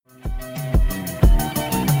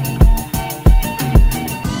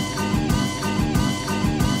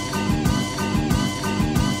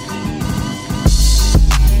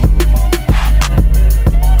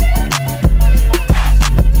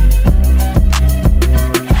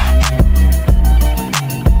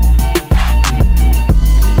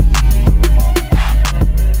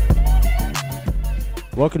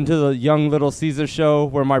welcome to the Young Little Caesar show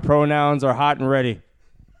where my pronouns are hot and ready.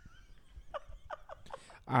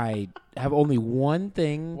 I have only one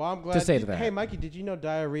thing to say to that. Hey, Mikey, did you know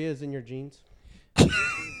diarrhea is in your genes?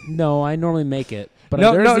 No, I normally make it. But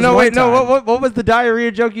No, wait, time. what was the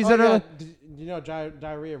diarrhea joke you said earlier? You know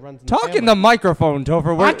diarrhea runs in Talk the family. in the microphone,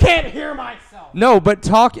 Topher. I can't hear myself. No, but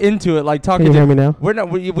talk into it. Like talk Can you into hear me now? We're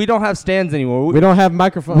not. We don't have stands anymore. We don't have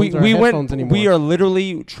microphones or headphones anymore. We are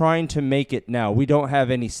literally trying to make it now. We don't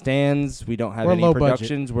have any stands. We don't have We're any low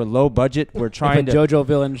productions. We're low budget. We're trying if to. a JoJo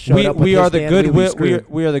villain showed up with we his are the stand, we'd be goodwill. screwed.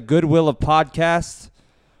 We are the goodwill of podcasts.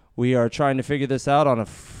 We are trying to figure this out on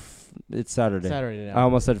it's Saturday. Saturday now. I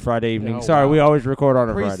almost said Friday evening. Oh, Sorry, wow. we always record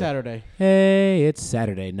on a Friday. Pre-Saturday. Hey, it's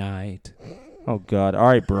Saturday night. Oh God! All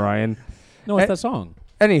right, Brian. No, it's that song.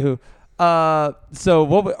 Anywho, so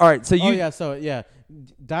what? All right, so you.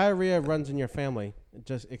 Diarrhea runs in your family.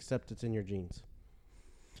 Just except it's in your genes.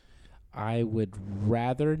 I would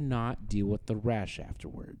rather not deal with the rash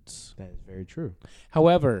afterwards. That is very true.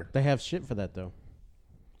 However, They have shit for that though.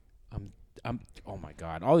 oh my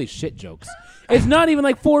God, all these shit jokes. It's not even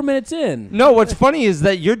like 4 minutes in. No, what's funny is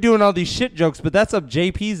that you're doing all these shit jokes, but that's up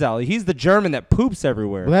JP's alley. He's the German that poops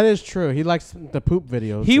everywhere. Well, that is true. He likes the poop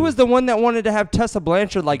videos. He was the one that wanted to have Tessa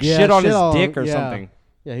Blanchard shit on his dick or something.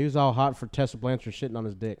 Yeah, he was all hot for Tessa Blanchard shitting on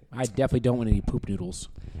his dick. I definitely don't want any poop noodles.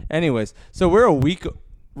 Anyways, so we're a week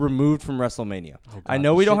removed from WrestleMania. I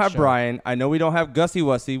know we don't have Brian. I know we don't have Gussie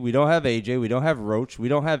Wussy. We don't have AJ. We don't have Roach. We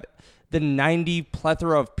don't have the 90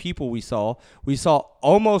 plethora of people we saw. We saw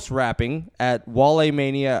almost rapping at Wale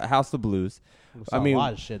Mania House of Blues. A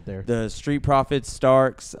lot of shit there. The Street Profits,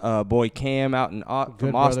 Starks, boy Cam out in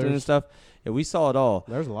from Austin and stuff. Yeah, we saw it all.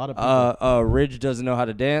 There's a lot of people. Ridge doesn't know how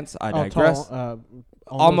to dance. I digress.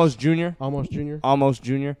 Almost Junior. Almost Junior. Almost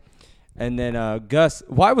Junior. And then Gus.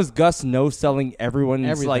 Why was Gus no-selling everyone?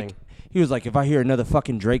 Everything. He was like, if I hear another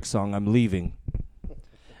fucking Drake song, I'm leaving.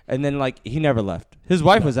 And then he never left. His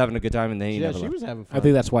wife was having a good time, and then he never she left. was having fun. I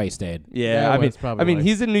think that's why he stayed. Yeah, Yeah, I mean,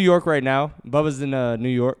 he's in New York right now. Bubba's in New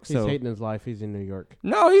York. He's So hating his life. He's in New York.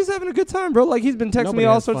 no, he's having a good time, bro. He's been texting Nobody me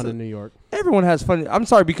all has sorts fun of. in New York. Everyone has fun. I'm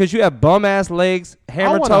sorry because you have bum ass legs, hammer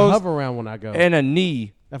I want to toes, hover around when I go. and a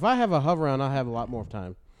knee. If I have a hover around, I'll have a lot more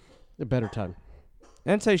time. A better time.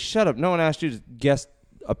 And say, shut up. No one asked you to guest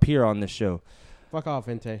appear on this show. Fuck off,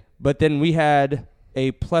 Inte. But then we had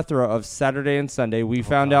a plethora of Saturday and Sunday. We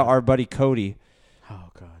found out our buddy Cody, Oh,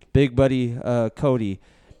 God. big buddy Cody,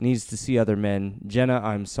 needs to see other men. Jenna,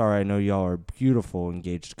 I'm sorry. I know y'all are a beautiful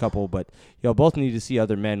engaged couple, but y'all both need to see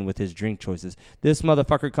other men with his drink choices. This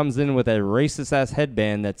motherfucker comes in with a racist-ass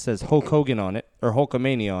headband that says Hulk Hogan on it, or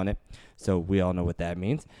Hulkamania on it. So we all know what that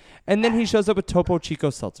means. And then he shows up with Topo Chico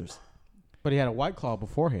seltzers. But he had a White Claw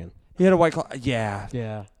beforehand. He had a White Claw. Yeah.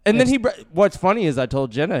 Yeah. And then what's funny is I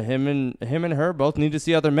told Jenna, him and her both need to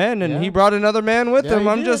see other men, and Yeah. he brought another man with Yeah, him. he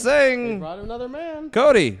I'm did. just He saying. brought another man.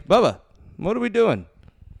 Cody, Bubba, what are we doing?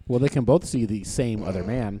 Well, they can both see the same other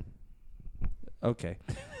man. Okay.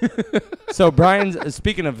 So Brian's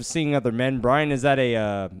speaking of seeing other men. Brian is at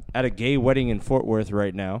a gay wedding in Fort Worth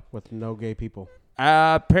right now. With no gay people.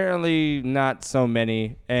 Apparently not so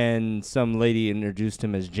many, and some lady introduced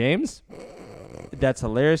him as James. That's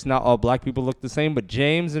hilarious. Not all black people look the same, but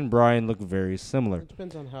James and Brian look very similar. It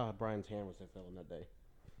depends on how Brian's hand was feeling that day.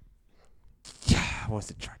 I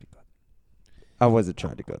wasn't trying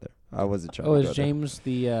to go there. Oh, is James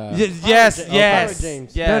the... Yes.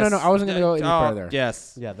 James. Yes. No, I wasn't going to go any further.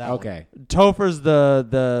 Yes. Yeah, that Okay. Topher's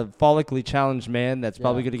the follically challenged man that's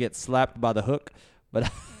probably Yeah. going to get slapped by the hook. But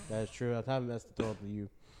one. That is true. I thought that's the throw to you.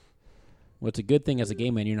 Well, it's a good thing as a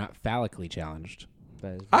gay man you're not phallically challenged.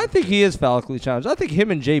 That is I think he is phallically challenged. I think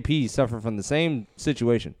him and JP suffer from the same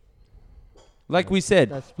situation. Like we said,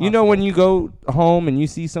 That's you know when possible. you go home and you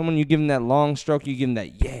see someone, you give them that long stroke, you give them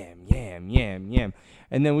that yam, yam, yam, yam.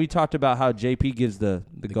 And then we talked about how JP gives the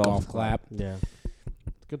golf clap. Yeah.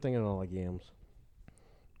 It's a good thing I don't like yams.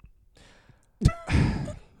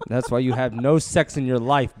 That's why you have no sex in your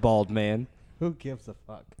life, bald man. Who gives a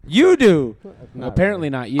fuck? You do. Apparently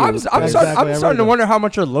not you. I'm Exactly, starting to right. wonder how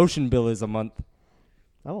much your lotion bill is a month.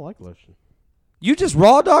 I don't like lotion. You just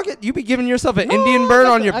raw dog it? You be giving yourself an Indian burn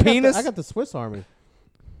on your penis? I got the Swiss Army.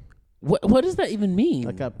 What does that even mean?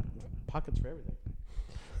 I got pockets for everything.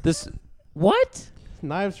 This What?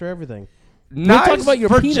 Knives for everything. We're talking knives about your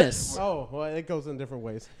for penis. Oh, well, it goes in different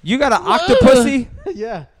ways. You got an octopussy?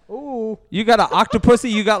 Yeah. Ooh. You got an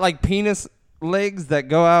octopussy? You got like penis legs that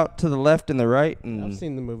go out to the left and the right? I've And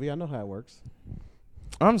seen the movie. I know how it works.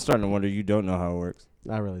 I'm starting to wonder you don't know how it works.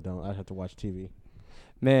 I really don't. I'd have to watch TV.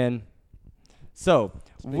 Man. So,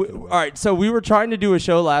 Speaking of all which. right. So we were trying to do a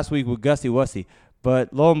show last week with Gussie Wussy,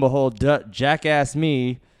 But lo and behold, jackass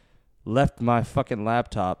me left my fucking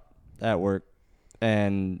laptop at work,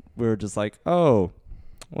 and we were just like, oh,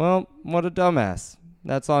 well, what a dumbass.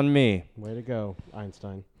 That's on me. Way to go,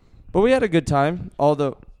 Einstein. But we had a good time.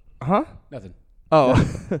 Although, Nothing.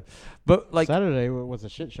 Oh, but like Saturday was a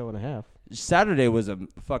shit show and a half. Saturday was a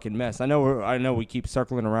fucking mess. I know we keep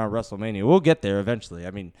circling around WrestleMania. We'll get there eventually.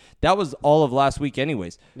 I mean, that was all of last week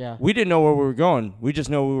anyways. Yeah. We didn't know where we were going. We just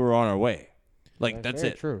know we were on our way. Like, that's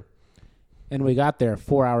very it. True. And we got there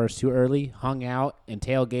 4 hours too early, hung out and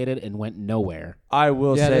tailgated, and went nowhere. I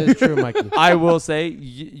will Yeah, say that is true, Mikey. I will say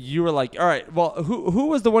you were like, all right, well, who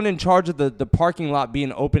was the one in charge of the parking lot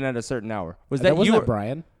being open at a certain hour? Was that wasn't you? that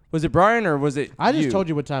Brian? Was it Brian or was it I just told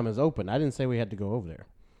you what time it was open. I didn't say we had to go over there.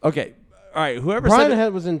 Okay. All right, whoever Brian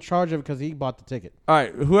said was in charge of it because he bought the ticket. all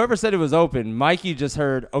right, whoever said it was open, Mikey just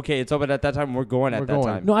heard, okay, it's open at that time. We're going at We're that going.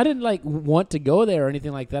 time. No, I didn't want to go there or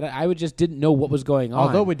anything like that. I just didn't know what was going on.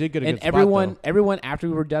 Although we did get a and good spot, everyone after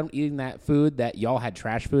we were done eating that food, that y'all had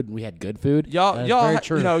trash food and we had good food. Y'all, That is y'all, very had,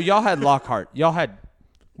 true. no, y'all had Lockhart. Y'all had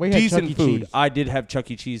We had decent Chuck E. food. Cheese. I did have Chuck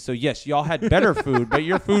E. Cheese, so yes, y'all had better food, but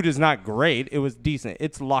your food is not great. It was decent.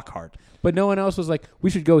 It's Lockhart. But no one else was like, we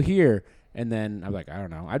should go here. And then I'm like, I don't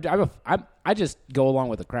know. I just go along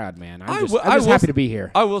with the crowd, man. I'm just happy to be here.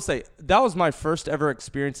 I will say that was my first ever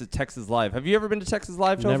experience at Texas Live. Have you ever been to Texas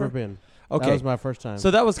Live, Topher? Never been. Okay. That was my first time.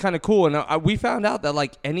 So that was kind of cool, and we found out that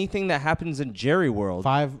like anything that happens in Jerry World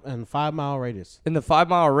 5 mile radius in the 5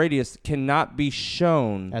 mile radius cannot be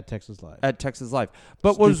shown at Texas Live. at Texas Live.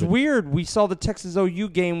 But what was Stupid. weird, we saw the Texas OU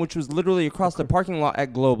game, which was literally across the parking lot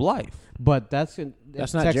at Globe Life. But that's not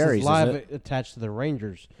Texas Jerry's, is Live it? attached to the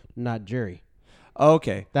Rangers, not Jerry.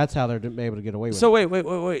 Okay. That's how they're able to get away with So it.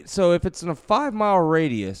 wait. So if it's in a 5 mile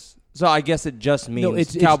radius, so I guess it just means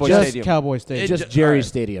it's Cowboy just Stadium. Cowboy Stadium. It Just ju- Jerry's alright.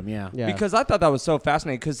 Stadium, yeah. yeah. Because I thought that was so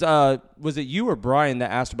fascinating. Because was it you or Brian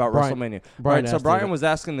that asked about Brian. WrestleMania? Brian Right. So asked Brian it. was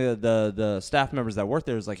asking the staff members that worked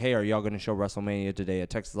there, was like, "Hey, are y'all going to show WrestleMania today at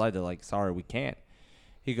Texas Live?" They're like, "Sorry, we can't."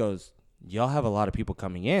 He goes, "Y'all have a lot of people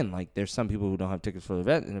coming in. Like, there's some people who don't have tickets for the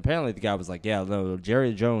event." And apparently, the guy was like, "Yeah, no."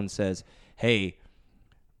 Jerry Jones says, "Hey,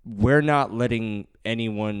 we're not letting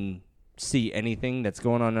anyone see anything that's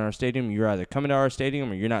going on in our stadium. You're either coming to our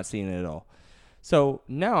stadium or you're not seeing it at all." So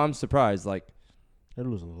now I'm surprised. Like, They're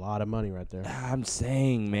losing a lot of money right there. I'm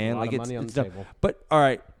saying, man, a lot like of it's money on it's the dumb. table. But all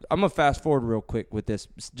right, I'm gonna fast forward real quick with this,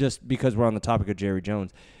 just because we're on the topic of Jerry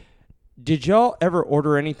Jones. Did y'all ever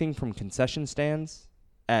order anything from concession stands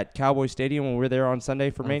at Cowboy Stadium when we were there on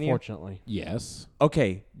Sunday for Mania? Unfortunately. Yes.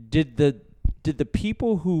 Okay, did the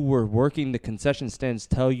people who were working the concession stands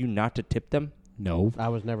tell you not to tip them? No. I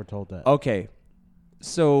was never told that. Okay,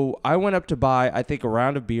 so I went up to buy, I think, a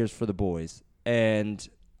round of beers for the boys, and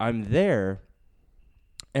I'm there,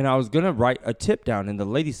 and I was going to write a tip down, and the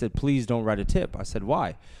lady said, "Please don't write a tip." I said,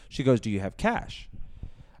 "Why?" She goes, "Do you have cash?"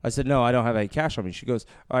 I said, "No, I don't have any cash on me." She goes,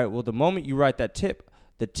 "All right, well, the moment you write that tip,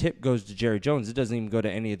 the tip goes to Jerry Jones. It doesn't even go to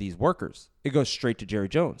any of these workers. It goes straight to Jerry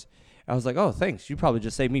Jones." I was like, "Oh, thanks. You probably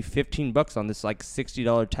just saved me $15 on this, like,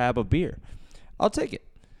 $60 tab of beer. I'll take it."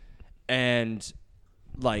 And,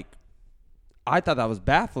 like, I thought that was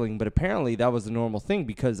baffling, but apparently that was a normal thing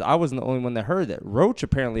because I wasn't the only one that heard that. Roach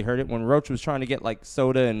apparently heard it when Roach was trying to get, like,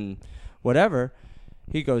 soda and whatever.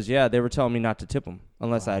 He goes, "Yeah, they were telling me not to tip them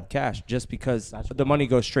unless I had cash, just because That's the money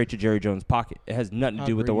goes straight to Jerry Jones' pocket. It has nothing to How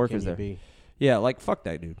do with the greedy workers can you there." be? Yeah, like, fuck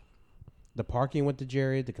that dude. The parking went to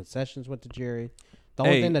Jerry. The concessions went to Jerry. The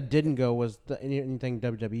only Hey. thing that didn't go was anything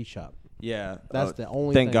WWE shop. Yeah. That's the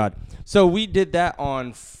only Thank thing. God. So we did that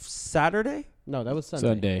on Saturday? No, that was Sunday.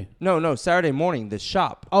 Sunday. No, Saturday morning, the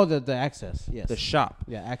shop. Oh, the access. Yes. The shop.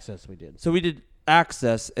 Yeah, access we did. So we did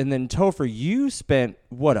access, and then Topher, you spent,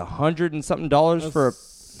 what, $100 and something for a...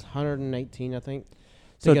 118, I think. To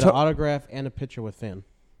So get an autograph and a picture with Finn.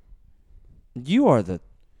 You are the...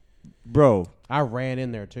 Bro. I ran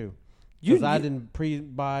in there too. You- Because I you- didn't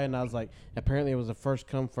pre-buy, and I was like, apparently it was a first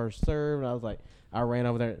come, first serve. And I was like, I ran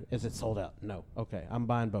over there. Is it sold out? No. Okay, I'm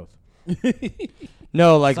buying both.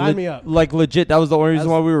 No, like, Sign me up. like legit, that was the only reason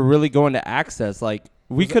That's- why we were really going to access. Like,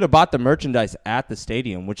 we could have bought the merchandise at the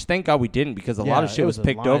stadium, which thank God we didn't, because a lot of Yeah, shit it was was a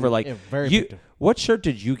picked line- over. Like, yeah, very you, picked over. what shirt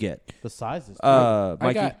did you get? The sizes.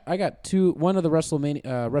 Mikey? I got one of the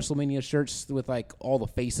WrestleMania shirts with like all the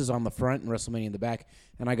faces on the front and WrestleMania in the back,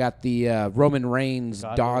 and I got the Roman Reigns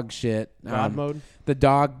God dog mode. shit. God mode. The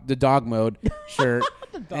dog mode shirt.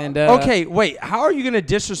 And Okay, wait. How are you going to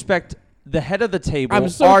disrespect the head of the table? I'm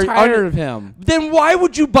so tired of him. Then why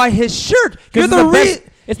would you buy his shirt? You're Because the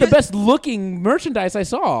it's It's the best looking merchandise I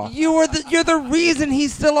saw. You're the reason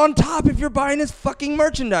he's still on top if you're buying his fucking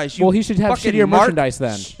merchandise. You Well, he should have fucking shittier mark- merchandise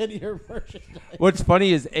then. Shittier merchandise. What's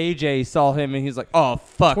funny is AJ saw him and he's like, "Oh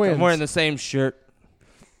fuck, Twins. I'm wearing the same shirt."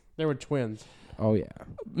 They were twins. Oh yeah.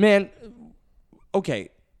 Man, okay.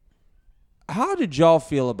 How did y'all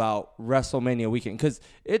feel about WrestleMania weekend? Because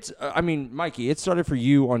it's, I mean, Mikey, it started for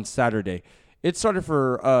you on Saturday. It started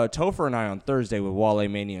for Topher and I on Thursday with Wale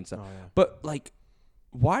Mania and stuff. Oh, yeah. But, like,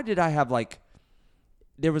 why did I have, like,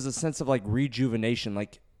 there was a sense of, like, rejuvenation.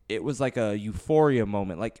 Like, it was like a euphoria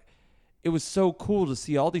moment. Like, it was so cool to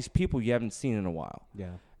see all these people you haven't seen in a while. Yeah.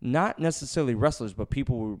 Not necessarily wrestlers, but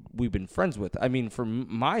people we've been friends with. I mean, for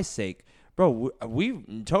my sake, bro,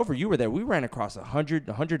 Topher, you were there. We ran across 100,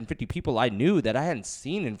 150 people I knew that I hadn't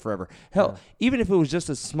seen in forever. Hell, even if it was just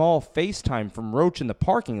a small FaceTime from Roach in the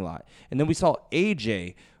parking lot. And then we saw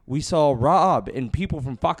AJ. We saw Rob and people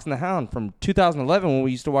from Fox and the Hound from 2011 when we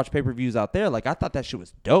used to watch pay-per-views out there. Like, I thought that shit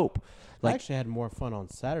was dope. I Like, actually had more fun on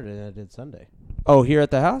Saturday than I did Sunday. oh, here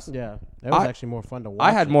at the house? Yeah. That was I- actually more fun to watch.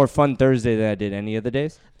 I had it. more fun Thursday than I did any of the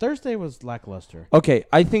days. Thursday was lackluster. Okay,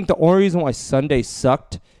 I think the only reason why Sunday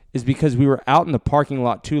sucked is because we were out in the parking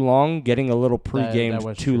lot too long, getting a little pregame that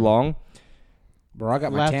was too true. long. Bro, I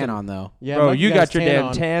got my Last tan time- on though. Yeah, Bro, Mike you his got your damn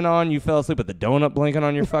on. tan on. You fell asleep with the donut blinking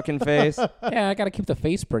on your fucking face. Yeah, I gotta keep the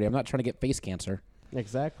face pretty. I'm not trying to get face cancer.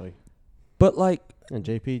 Exactly. But like, And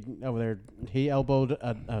JP over there, he elbowed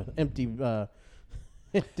a empty,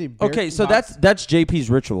 empty beer okay, so box. that's JP's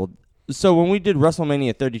ritual. So when we did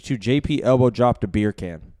WrestleMania 32, JP elbow dropped a beer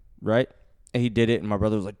can, right? And he did it, and my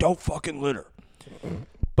brother was like, "Don't fucking litter."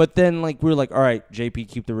 But then, like, we were like, "All right, JP,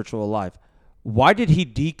 keep the ritual alive." Why did he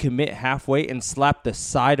decommit halfway and slap the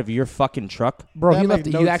side of your fucking truck? Bro, That he left.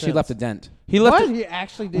 made He no actually sense. left a dent. He left. What? it- He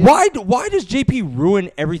actually did? Why does JP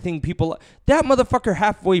ruin everything people? That motherfucker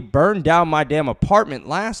halfway burned down my damn apartment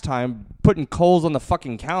last time, putting coals on the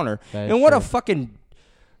fucking counter. That is And what a true. fucking,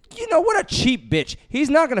 what a cheap bitch.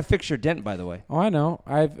 He's not gonna fix your dent, by the way. Oh, I know.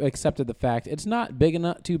 I've accepted the fact it's not big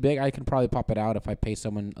enough, too big. I can probably pop it out if I pay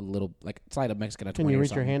someone a little, like slide a Mexican at 20 Can you or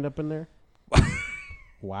reach your something. hand up in there?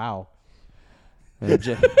 Wow.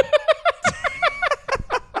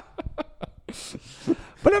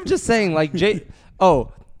 But I'm just saying, like,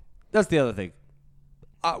 oh, that's the other thing.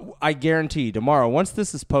 I guarantee tomorrow, once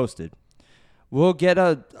this is posted, we'll get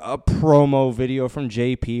a promo video from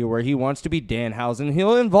JP where he wants to be Danhausen.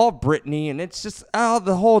 He'll involve Brittany, and it's just,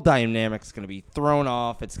 the whole dynamic's going to be thrown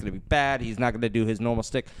off. It's going to be bad. He's not going to do his normal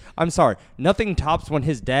stick. I'm sorry. Nothing tops when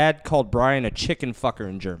his dad called Brian a chicken fucker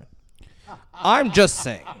in German. I'm just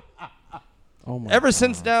saying. Oh my Ever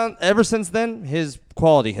since then, his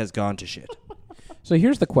quality has gone to shit. So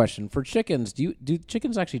here's the question: for chickens, do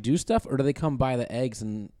chickens actually do stuff, or do they come by the eggs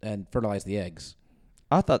and fertilize the eggs?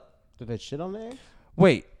 I thought, Did they shit on the egg?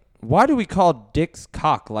 wait, why do we call dicks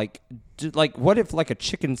cock? Like, what if like a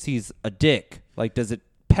chicken sees a dick? Like, does it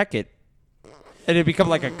peck it, and it become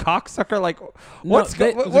like a cocksucker? Like, what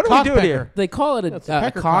they- are it's a we cock doing pecker. here? They call it That's a a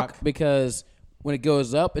pecker cock cock. because when it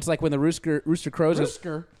goes up, it's like when the rooster crows.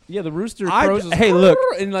 Rooster? Yeah, the rooster I- crows. is, hey, look.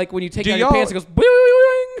 and like when you take Do out your y'all- pants, it goes.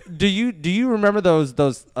 Boing. Do you remember those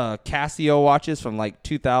Casio watches from like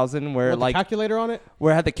 2000 where With like the calculator on it?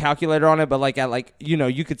 where it had the calculator on it, but like at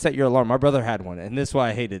you could set your alarm. My brother had one, and this is why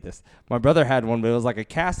I hated this. My brother had one, but it was like a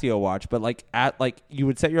Casio watch, but like you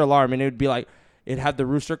would set your alarm, and it would be like it had the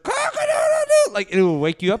rooster cock-a-doodle-doo, like it would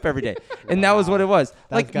wake you up every day, and that was what it was.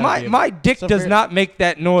 Like gotta be my dick so does fair- not make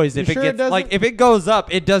that noise if You it sure it gets like doesn't? if it goes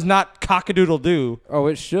up, it does not cock-a-doodle do. Oh,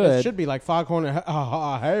 it It should. should be like Foghorn.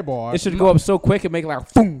 Hey, boy. It should go up so quick and make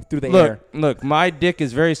like boom through the air. Look, my dick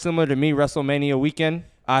is very similar to me. WrestleMania weekend,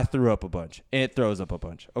 I threw up a bunch. It throws up a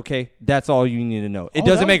bunch. Okay, that's all you need to know. It Oh,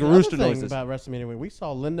 doesn't that make was the rooster other thing noises. About WrestleMania, when we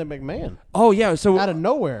saw Linda McMahon Oh yeah, so out of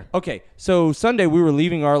nowhere. okay, so Sunday we were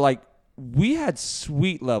leaving our we had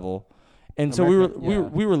suite level, and so America, yeah.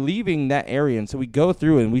 we were leaving that area, and so we go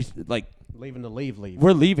through and we Leaving to leave.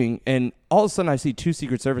 we're leaving, and all of a sudden I see two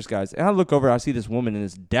Secret Service guys, and I look over, I see this woman in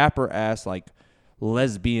this dapper ass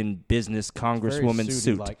lesbian business congresswoman Very suit,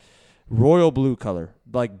 suited-like. royal blue color,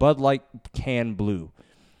 like Bud Light can blue.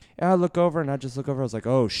 And I look over, and I just look over. I was like,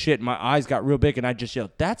 "Oh shit!" My eyes got real big, and I just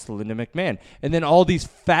yelled, "That's Linda McMahon!" And then all these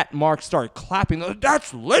fat marks started clapping.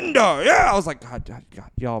 That's Linda! Yeah, I was like, "God,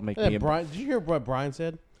 y'all make And me." Brian, did you hear what Brian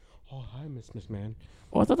said? Oh, hi, Miss McMahon.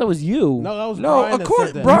 Oh, I thought that was you. No, that was No, Brian of that course,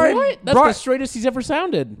 said that. Brian- What? That's Brian- the straightest he's ever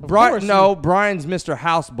sounded. course. Brian's Mr.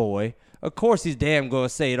 Houseboy. Of course, he's damn gonna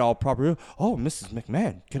say it all proper. Oh, Mrs.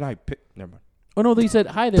 McMahon, can I pick? Never mind. Oh no, he said,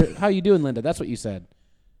 "Hi there, how you doing, Linda?" That's what you said.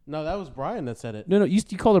 No, that was Brian that said it. No, you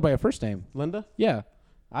called her by her first name. Linda? Yeah.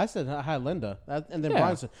 I said hi, Linda, and then Yeah.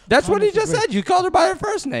 Brian said, That's "Hi, what he Mrs. just Green." said. You called her by her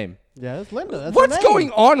first name. Yeah, it's Linda. That's What's her name.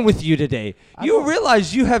 going on with you today? I You don't-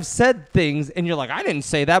 realize you have said things, and you're like, I didn't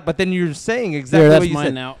say that, but then you're saying exactly There, what that's you mine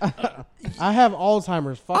said. now. I have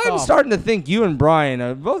Alzheimer's. Fuck I'm off. starting to think you and Brian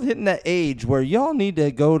are both hitting that age where y'all need to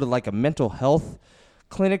go to like a mental health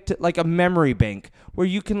clinic, to like a memory bank, where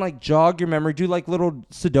you can like jog your memory, do like little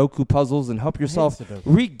Sudoku puzzles, and help yourself Sudoku.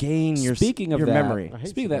 regain your Speaking of your that, memory. I hate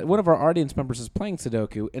Speaking of that, Sudoku. one of our audience members is playing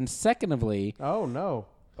Sudoku, and secondly, Oh no.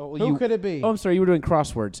 oh, Who could it be? Oh, I'm sorry, you were doing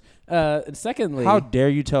crosswords. And secondly, How dare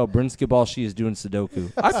you tell Brinskey Ball she is doing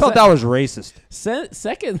Sudoku? I thought that was racist.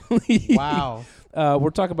 secondly, Wow. we're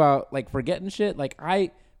talking about like forgetting shit. Like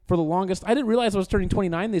for the longest, I didn't realize I was turning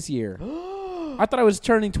 29 this year. I thought I was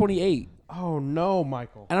turning 28, Oh no,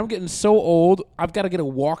 Michael. and I'm getting so old. I've got to get a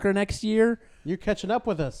walker next year. You're catching up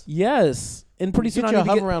with us. Yes, and pretty soon Get I you a need to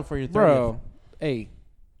hover get, around for your 30th. bro. Hey,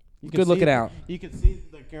 You can good see looking it. out. You can see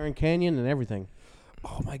the Grand Canyon and everything.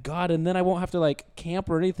 Oh my god! And then I won't have to like camp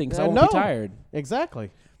or anything because I won't No. be tired. Exactly.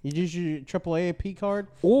 You use your AAA P card.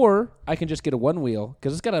 Or I can just get a one wheel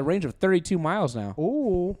because it's got a range of 32 miles now.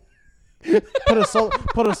 Ooh. put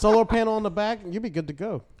a solar panel on the back, and you'll be good to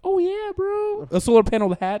go. Oh yeah, bro! A solar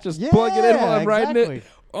panel hat, just plug it in while I'm riding exactly. it.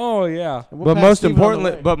 Oh yeah. And we'll But pass most Steven on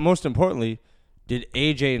the importantly, way. did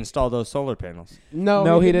AJ install those solar panels?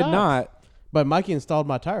 No, he did not. But Mikey installed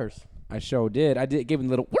my tires. I sure did. I did give him a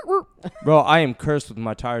little. Whir, whir. Bro, I am cursed with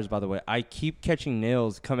my tires, by the way. I keep catching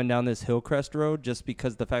nails coming down this Hillcrest Road just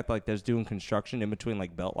because the fact like there's doing construction in between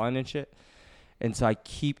like Beltline and shit. And so I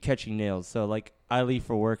keep catching nails. So like I leave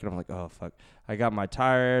for work and I'm like, oh fuck. I got my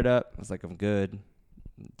tire aired up. I was like, I'm good.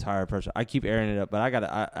 Tire pressure. I keep airing it up, but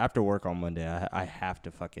after work on Monday, I have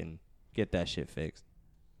to fucking get that shit fixed.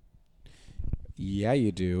 Yeah,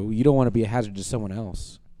 you do. You don't want to be a hazard to someone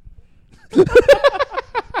else.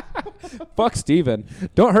 Fuck Steven.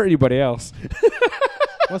 Don't hurt anybody else.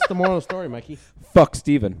 What's the moral of the story, Mikey? Fuck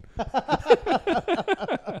Steven.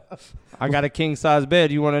 I got a king size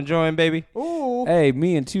bed. You want to join, baby? Ooh. Hey,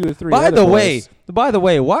 me and 2 or 3 By other the boys.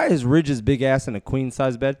 way, why is Ridge's big ass in a queen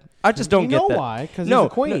size bed? I just don't you get know that. why? Because No,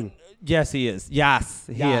 he's a queen. no, yes, he is. Yes,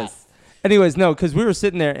 he Yes. is. Anyways, no, because we were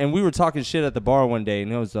sitting there and we were talking shit at the bar one day,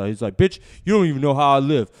 and he's like, "Bitch, you don't even know how I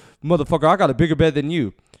live, motherfucker. I got a bigger bed than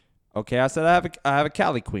you." Okay, I said I have a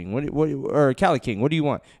Cali Queen. Or a Cali King? What do you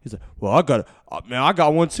want? He's like, "Well, I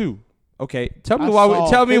got one too." Okay, tell me why we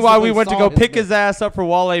physically went to saw go his pick bed. his ass up for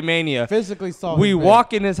Wale Mania. Physically saw We his bed.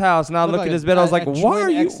 walk in his house and I Looked look like at his bed. I was like, a "Why twin are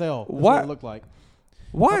you? XL is what Why? it looked like.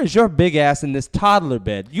 Why is your big ass in this toddler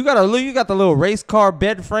bed? You got the little race car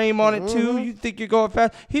bed frame on it too. You think you're going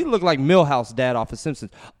fast? He looked like Millhouse dad off of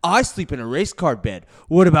Simpsons. I sleep in a race car bed.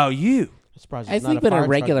 What about you? I'm surprised I it's not sleep in fire a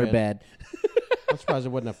truck regular bed. I'm surprised it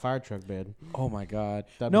wasn't a fire truck bed. Oh my god.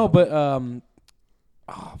 That'd No, be- but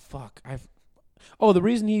oh fuck. The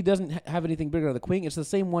reason he doesn't have anything bigger than the queen, it's the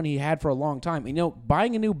same one he had for a long time. You know,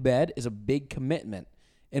 buying a new bed is a big commitment.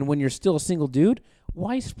 And when you're still a single dude,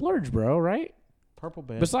 why splurge, bro, right? Purple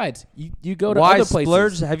bed. Besides, you go to Why other places.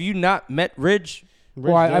 splurge? Have you not met Ridge?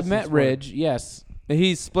 Well, I've Justin's met smart. Ridge, yes.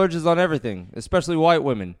 He splurges on everything, especially white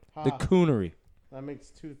women. The Ha. coonery. That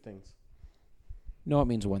makes two things. No, it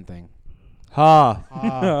means one thing. Ha.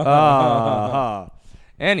 Ah, ha.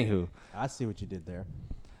 Anywho. I see what you did there.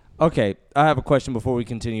 Okay, I have a question before we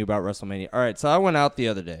continue about WrestleMania. All right, so I went out the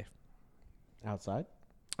other day. Outside?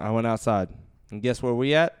 I went outside. And guess where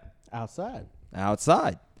we at? Outside.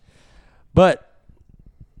 Outside. But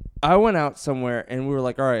I went out somewhere and we were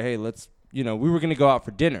like, all right, hey, we were going to go out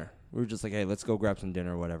for dinner. We were just like, hey, let's go grab some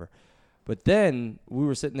dinner or whatever. But then we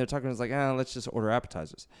were sitting there talking. I was like, let's just order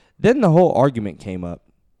appetizers. Then the whole argument came up.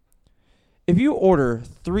 If you order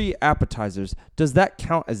 3 appetizers, does that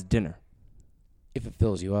count as dinner? If it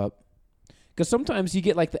fills you up. Because sometimes you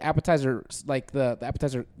get like the appetizer, like the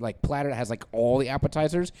appetizer like platter that has like all the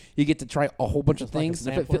appetizers. You get to try a whole bunch of Just like a things.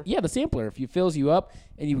 And sampler? the sampler. If it fills you up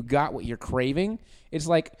and you got what you're craving, it's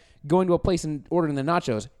like going to a place and ordering the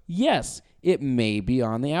nachos. Yes, it may be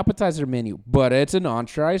on the appetizer menu, but it's an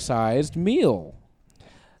entree-sized meal.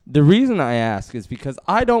 The reason I ask is because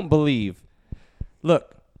I don't believe.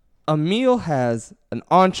 Look, a meal has an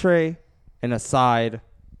entree and a side.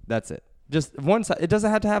 That's it. Just one side. It doesn't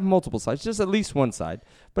have to have multiple sides. Just at least one side.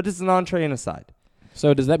 But it's an entree and a side.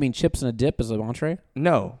 So does that mean chips and a dip is an entree?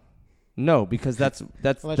 No, because that's Unless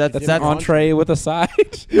you that's dip that's your Entree with a side?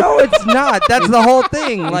 no, it's not. That's the whole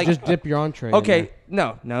thing. Like, You just dip your entree. in okay,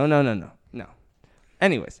 there. no.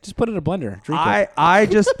 Anyways, Just put it in a blender. Drink I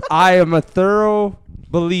it. I am a thorough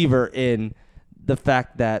believer in the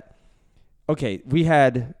fact that we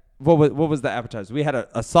had what was the appetizer? We had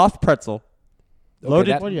a soft pretzel,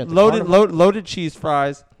 Loaded, that- What are you at the loaded cheese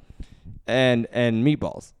fries, and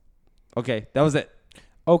meatballs. Okay, that was it.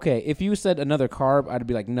 Okay, if you said another carb, I'd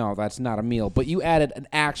be like, no, that's not a meal. But you added an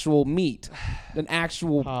actual meat, an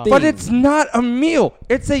actual thing. But it's not a meal.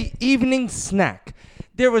 It's a evening snack.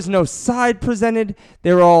 There was no side presented.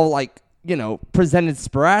 They were all like, presented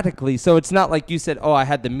sporadically. So it's not like you said, oh, I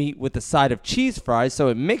had the meat with the side of cheese fries, so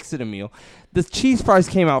it makes it a meal. The cheese fries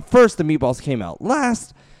came out first. The meatballs came out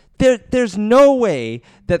last. There's no way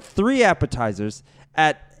that 3 appetizers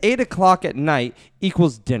at 8 o'clock at night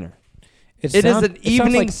equals dinner. It is an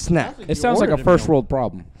evening snack. It sounds like a first world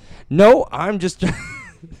problem. No, I'm just...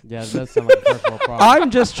 Yeah, that sounds like a first world problem.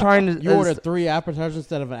 I'm just trying to... You ordered 3 appetizers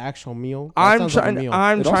instead of an actual meal? That I'm sounds like a trying. meal.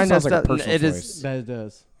 I'm It also trying to. sounds like a personal it is choice. That it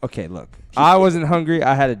does. okay. Look, I wasn't hungry.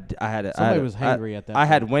 I had Somebody was hangry at that I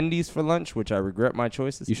had point. Wendy's for lunch, which I regret my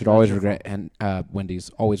choices. You should always regret, and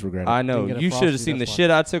Wendy's always regret it. I know. Didn't get a You should have Frosty, seen the that's why.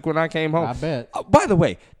 shit I took when I came home. I bet. By the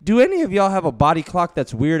way, do any of y'all have a body clock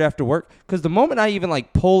that's weird after work? Because the moment I even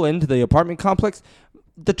pull into the apartment complex,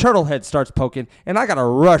 the turtle head starts poking, and I gotta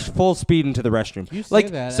rush full speed into the restroom. You say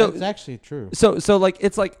that. So, That's actually true. So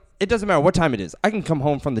it's like it doesn't matter what time it is. I can come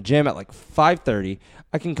home from the gym at 5:30.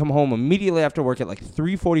 I can come home immediately after work at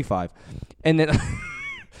 3:45, and then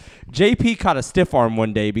JP caught a stiff arm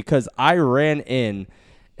one day because I ran in.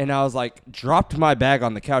 And I was dropped my bag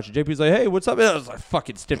on the couch. And JP's like, hey, what's up? And I was like,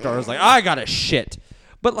 fucking stiff arm. I was like, I got a shit.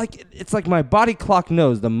 But it's like my body clock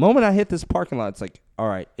knows the moment I hit this parking lot, it's like, all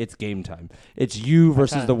right, it's game time. It's you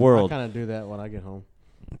versus the world. I kind of do that when I get home.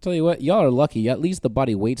 I'll tell you what, y'all are lucky. At least the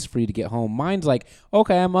body waits for you to get home. Mine's like,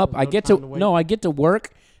 okay, I'm up. There's I no get time to wait. I get to work,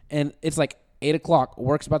 and it's 8 o'clock.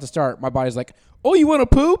 Work's about to start. My body's like, oh, you want to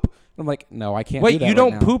poop? I'm like, no, I can't. Wait, do that you right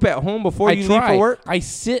don't now. poop at home before I you try. leave for work? I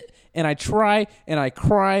sit and I try and I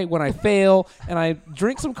cry when I fail, and I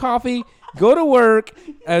drink some coffee, go to work,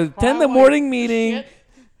 attend the morning meeting.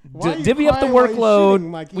 Why are you Divvy up the crying while you're workload. shitting,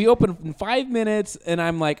 Mikey? We open in 5 minutes, and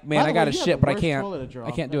I'm like, man, By I the got way, to you have shit, the but I worst can't. toilet job.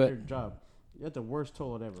 I can't do That's it. your job. You have the worst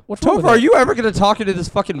toilet ever. What's wrong with Topher, are that? you ever going to talk into this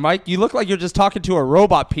fucking mic? You look like you're just talking to a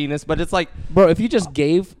robot penis, but it's like, Bro, if you just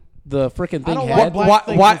gave the freaking thing don't head, like black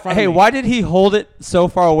things in front of me. why did he hold it so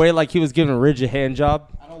far away like he was giving Ridge a hand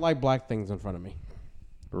job? I don't like black things in front of me.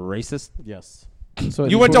 Racist. Yes. so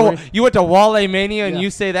You went to Wale Mania and Yeah. you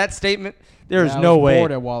say that statement? There's Yeah, I no was way.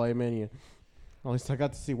 bored at Wale Mania. At least I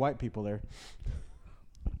got to see white people there.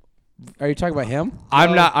 Are you talking about him?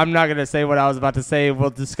 I'm not gonna say what I was about to say. We'll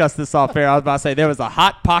discuss this off air. I was about to say there was a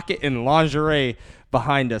hot pocket in lingerie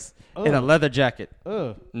behind us in a Ugh. leather jacket.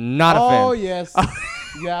 Ugh. Not a Oh fan. yes.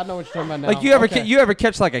 Yeah, I know what you're talking about now. Like you ever Okay. you ever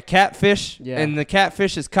catch a catfish Yeah. and the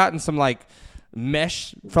catfish is caught in some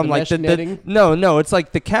mesh from The mesh the netting? no it's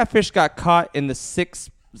like the catfish got caught in the six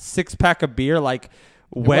pack of beer It wasn't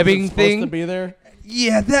webbing supposed thing. to be there.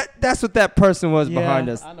 Yeah, that's what that person was Yeah, behind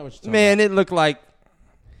us. I know what you're talking Man, it looked like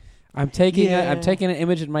I'm taking Yeah. I'm taking an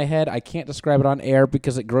image in my head. I can't describe it on air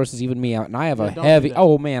because it grosses even me out. And I have Yeah, a don't do heavy. that.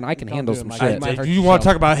 Oh man, I can Don't handle do it, some Mike. shit. It might hurt you want to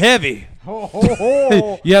yourself. talk about heavy. Ho, ho,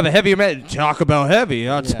 ho. You have a heavy man. Talk about heavy.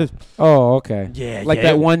 I'll Yeah. just- Oh, okay. Yeah, Like yeah.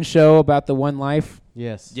 that one show about the one life.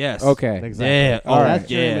 Yes. Yes. Okay. Exactly. Yeah. Oh, All that's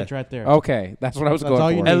right. your Yeah. image right there. Okay, that's what I was That's all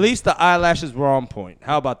going you for. At need. least the eyelashes were on point.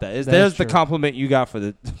 How about that? That There's is the true. compliment you got for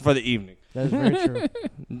the evening. That's very true.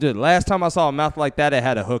 Dude, last time I saw a mouth like that, it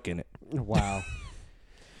had a hook in it. Wow.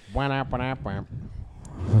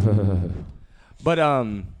 But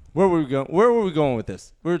where were we going? Where were we going with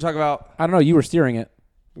this? We were talking about. I don't know. You were steering it.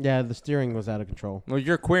 Yeah, the steering was out of control. Well,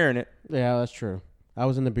 you're queering it. Yeah, that's true. I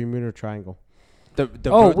was in the Bermuda Triangle. The We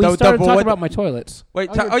started talking what- about my toilets. Wait.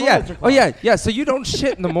 Oh, your Oh yeah. toilets are Oh yeah. Yeah. So you don't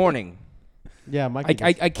shit in the morning. Yeah, Mike.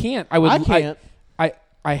 I can't. I would. I can't.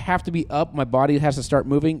 I have to be up. My body has to start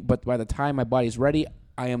moving. But by the time my body's ready,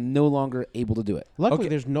 I am no longer able to do it. Luckily, Okay.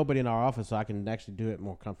 there's nobody in our office, so I can actually do it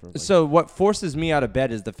more comfortably. So what forces me out of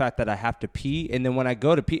bed is the fact that I have to pee, and then when I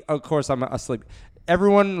go to pee, of course I'm asleep.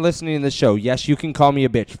 Everyone listening to the show, yes, you can call me a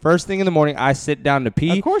bitch. First thing in the morning, I sit down to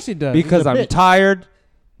pee. Of course he does. Because He's a I'm bitch. tired.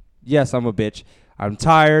 Yes, I'm a bitch. I'm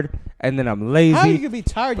tired, and then I'm lazy. How are you gonna be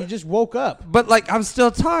tired? You just woke up. But I'm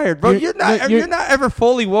still tired, bro. You're You're- not ever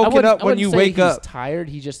fully I woken wouldn't- up I when wouldn't you say wake he's up. tired.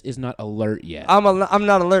 He just is not alert yet. I'm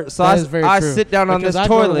not alert, so That I is very true. sit down on Because this I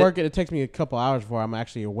go to toilet. work, and it takes me a couple hours before I'm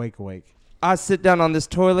actually awake. I sit down on this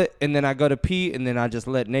toilet, and then I go to pee, and then I just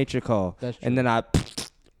let nature call. That's true. And then I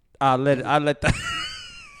let the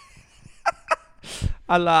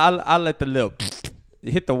I let the little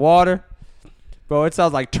hit the water. Bro, it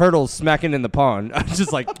sounds like turtles smacking in the pond. I'm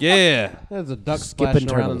just like, yeah. There's a duck Skipping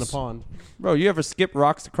splashing around in the turtles. pond. Bro, you ever skip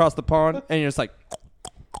rocks across the pond and you're just like,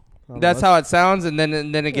 Oh, that's how it sounds, and then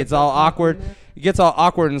it gets all awkward, it gets all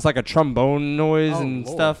awkward and it's like a trombone noise Oh, and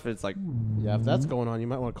Lord. stuff. It's like, Yeah, if that's going on, you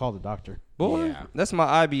might want to call the doctor. boy, Yeah. that's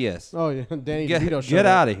my IBS. Oh, yeah. Danny Get, DeVito showed get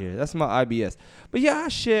up. out of here. That's my IBS. But yeah, I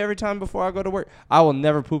shit every time before I go to work. I will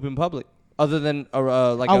never poop in public, other than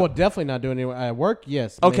like. I will definitely not do it anywhere. At work,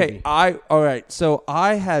 yes. Okay, maybe. all right. So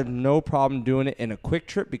I had no problem doing it in a Quick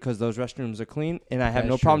Trip because those restrooms are clean, and I have That's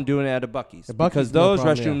no true. problem doing it at a Buc-ee's The Buc-ee's, because no those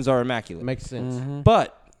problem, restrooms are immaculate. Makes sense. Mm-hmm.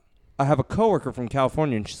 But I have a coworker from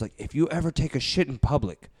California, and she's like, "If you ever take a shit in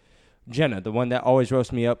public," Jenna, the one that always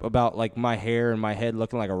roasts me up about like my hair and my head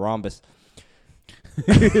looking like a rhombus.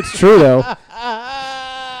 It's true though.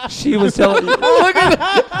 She was telling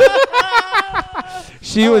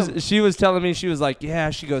she was telling me, she was like, yeah,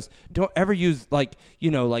 she goes, don't ever use like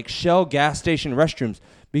Shell gas station restrooms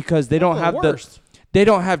because they don't have they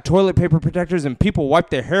don't have toilet paper protectors and people wipe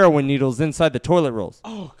their heroin needles inside the toilet rolls.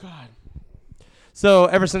 Oh, God. So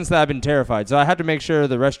ever since that I've been terrified. So I had to make sure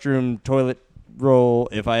the restroom toilet roll,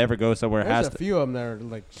 if I ever go somewhere, There's has a to. few of them that are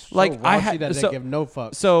like so Like, I raunchy had- that so- they give no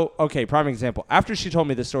fucks. So, okay, prime example. After she told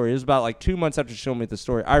me the story, it was about like 2 months after she told me the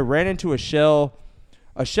story, I ran into a Shell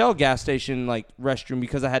gas station like restroom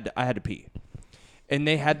because I had to pee. And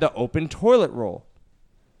they had the open toilet roll.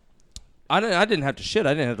 I didn't have to shit.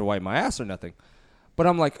 I didn't have to wipe my ass or nothing. But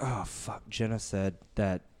I'm like, oh fuck, Jenna said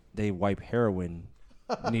that they wipe heroin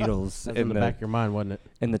needles That's in the back of your mind, wasn't it?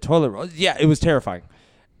 in the toilet roll. Yeah, it was terrifying.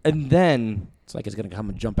 And then It's like it's gonna come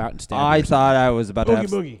and jump out and stab. I you or thought I was about to have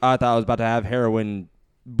Boogie. I thought I was about to have heroin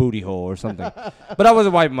booty hole or something. But I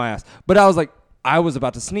wasn't wiping my ass. But I was like, I was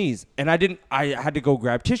about to sneeze and I had to go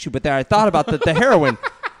grab tissue, but then I thought about the heroin.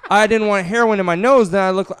 I didn't want heroin in my nose.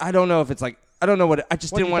 Then I don't know if it's like, I don't know what I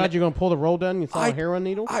just What, didn't you want thought you were going to pull the roll down? You saw I- a heroin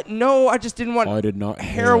needle? no, I just didn't want I did not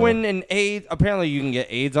heroin and AIDS. Apparently you can get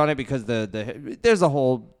AIDS on it because there's a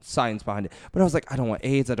whole science behind it. But I was like, I don't want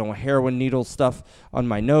AIDS. I don't want heroin needle stuff on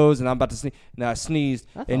my nose, and I'm about to sneeze. And I sneezed,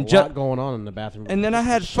 That's and a lot going on in the bathroom. and then I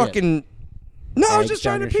had Shit. fucking. No, I was Eggs just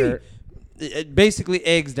down trying to your pee. shirt? Basically,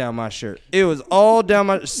 eggs down my shirt. It was all down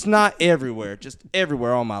my snot everywhere, just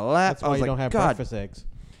everywhere on my lap. That's I why was you like, don't have God, breakfast eggs.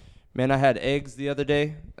 man, I had eggs the other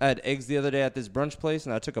day. I had eggs the other day at this brunch place,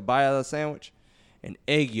 and I took a bite out of the sandwich, and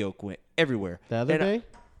egg yolk went everywhere. The other And day?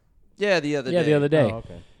 Yeah, the other day. Yeah, the other day. Oh,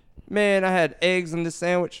 okay. Man, I had eggs in this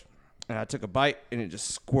sandwich, and I took a bite, and it just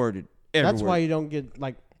squirted everywhere. That's why you don't get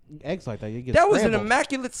like eggs like that. You get That was an scrambled.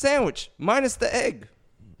 immaculate sandwich, minus the egg.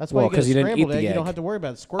 That's why Well, you get 'cause a you didn't scrambled eat the egg. You don't egg. have to worry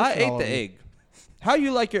about it squirting. I ate all the over you. egg. How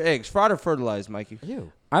you like your eggs, fried or fertilized, Mikey?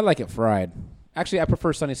 Ew. I like it fried. Actually, I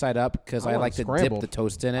prefer sunny side up because I I want like it to scrambled. dip the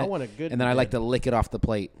toast in it. I want it good and then I like dead. to lick it off the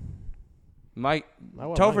plate. Mike, I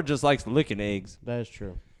want Topher mine. just likes licking eggs. That is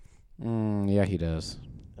true. Yeah, he does.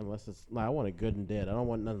 Unless it's, no, I want it good and dead. I don't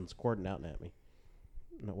want nothing squirting out at me.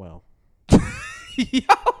 No, well,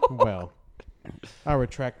 well, I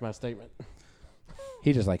retract my statement.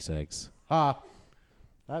 He just likes eggs. Ah,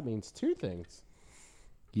 that means two things.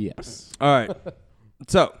 Yes. All right.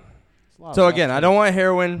 So, It's a lot so of again, that I don't want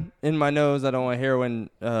heroin in my nose. I don't want heroin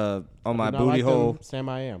on my Do not booty like them, hole. Sam,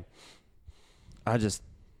 I am. I just,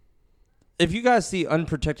 if you guys see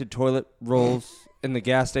unprotected toilet rolls in the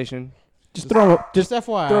gas station, Just throw it. Just Just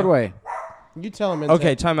FYI. throw it away. You tell him.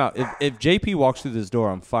 okay, time out. If JP walks through this door,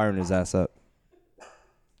 I'm firing his ass up.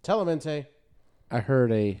 Tell him, Inte. I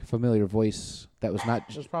heard a familiar voice that was not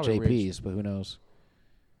It's probably JP's, but who knows?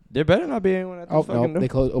 There better not be anyone at this Oh fucking no, they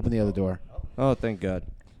door. open the other door. Oh, thank God.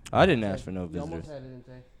 I didn't ask for no You almost visitors. had it,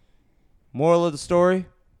 Inte. Moral of the story?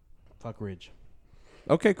 Fuck Ridge.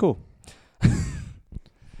 Okay, cool.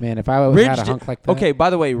 Man, if I Ridge had a did- hunk like that. Okay, by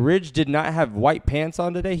the way, Ridge did not have white pants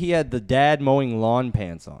on today. He had the dad mowing lawn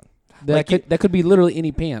pants on. Like that could be literally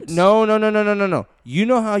any pants. No. You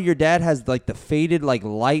know how your dad has like the faded, like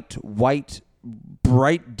light white,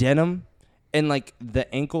 bright denim, and like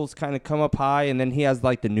the ankles kind of come up high, and then he has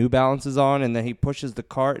like the New Balances on, and then he pushes the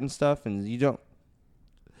cart and stuff, and you don't.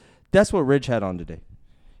 That's what Ridge had on today.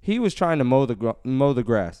 He was trying to mow the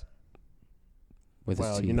grass. With his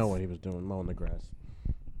Well, you teeth. know what he was doing, mowing the grass.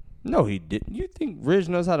 No, he didn't. You think Ridge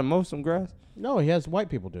knows how to mow some grass? No, he has white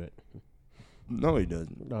people do it. No, he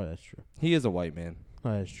doesn't. No, that's true. He is a white man.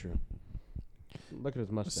 No, that's true. Look at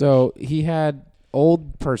his mustache. So he had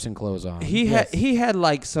old person clothes on. Yes. He had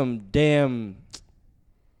like some damn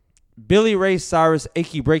Billy Ray Cyrus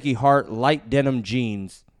achy breaky heart light denim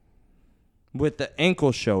jeans with the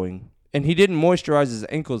ankles showing, and he didn't moisturize his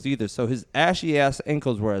ankles either, so his ashy ass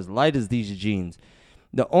ankles were as light as these jeans.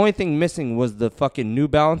 The only thing missing was the fucking New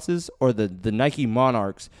Balances or the Nike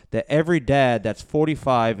Monarchs that every dad that's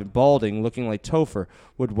 45 and balding looking like Topher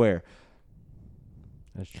would wear.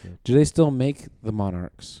 That's true. Do they still make the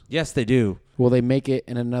Monarchs? Yes, they do. Will they make it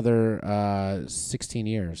in another 16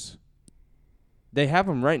 years? They have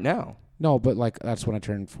them right now. No, but like that's when I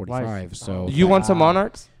turned 45. So You want some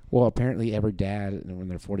Monarchs? well, apparently every dad when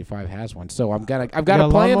they're 45 has one. So I've got got a a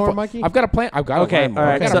plan. lawnmower, Mikey? I've got a plan. I've got Okay, a all lawnmower.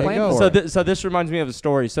 right. I've got So, a plan so, for it. so this reminds me of a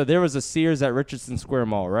story. So there was a Sears at Richardson Square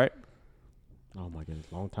Mall, right? Oh my goodness,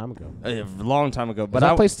 long time ago. A long time ago. Is But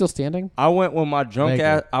that place still standing? I went with my drunk Vaguely.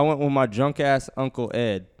 ass. I went with my drunk ass Uncle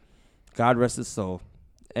Ed, God rest his soul,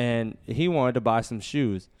 and he wanted to buy some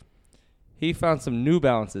shoes. He found some New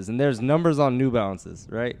Balances, and there's numbers on New Balances,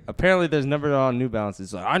 right? Apparently, there's numbers on New Balances.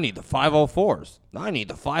 He's like, I need the 504s. I need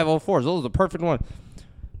the 504s. Those are the perfect ones.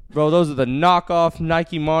 Bro, those are the knockoff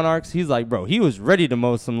Nike Monarchs. He's like, bro, he was ready to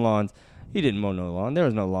mow some lawns. He didn't mow no lawn. There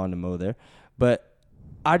was no lawn to mow there. But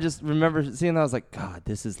I just remember seeing that. I was like, God,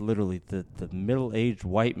 this is literally the middle-aged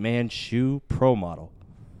white man shoe pro model.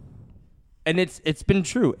 And it's been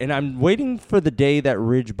true. And I'm waiting for the day that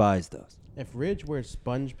Ridge buys those. If Ridge wears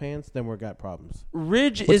sponge pants, then we've got problems.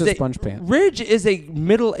 Ridge What's is a sponge pant? Ridge is a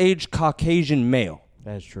middle-aged Caucasian male.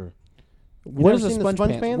 That is true. What never is a seen the sponge sponge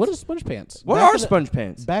pants? pants? What is sponge pants? What Back are in the- sponge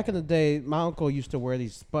pants? Back in the day, my uncle used to wear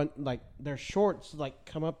these like their shorts like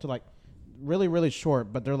come up to like really really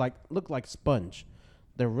short, but they're like look like sponge.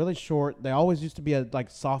 They're really short. They always used to be at like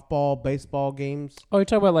softball, baseball games. Oh, you're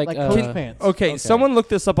talking about Like coach pants. Okay, someone look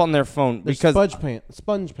this up on their phone They're because sponge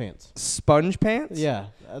pants. sponge pants. Yeah.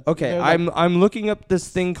 Okay, They're like- I'm looking up this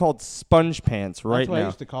thing called sponge pants right That's what I now.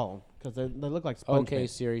 used to call them because they look like sponge Okay,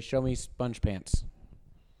 pants. Siri, show me sponge pants.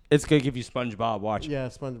 It's gonna give you SpongeBob. Watch. Yeah,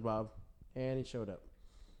 SpongeBob, and he showed up.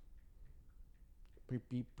 Beep,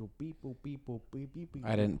 beep, boop, beep, boop, beep, boop, beep, beep, beep.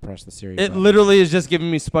 I didn't press the Siri. It button. literally is just giving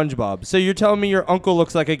me SpongeBob. So you're telling me your uncle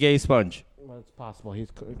looks like a gay sponge? Well, it's possible. He's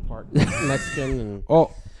part Mexican and.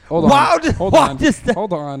 Oh, hold on. Wow, Hold what on. is that?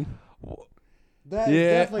 Hold on. That is Yeah.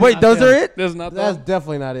 definitely Wait, not those them. are it? There's not That's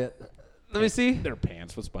definitely not it. Let me see. They're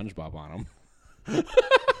pants with SpongeBob on them.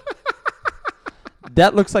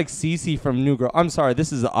 That looks like Cece from New Girl. I'm sorry,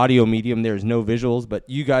 this is the audio medium. There's no visuals, but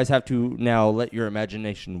you guys have to now let your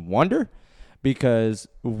imagination wander because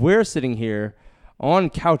we're sitting here on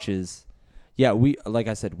couches. Yeah, like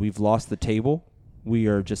I said, we've lost the table. We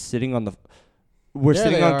are just sitting on we're There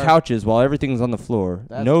sitting they on are. couches while everything's on the floor.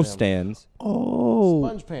 That's No them. stands. Oh,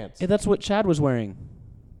 Sponge pants. yeah, that's what Chad was wearing.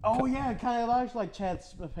 Oh yeah, it kind of looks like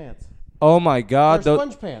Chad's pants. Oh my God. They're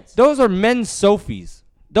sponge pants. Those are men's Sophies.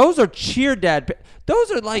 Those are cheer dad. Those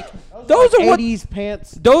are like those are what 80s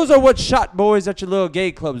pants. those are what shot boys at your little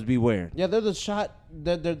gay clubs be wearing. Yeah, they're the shot.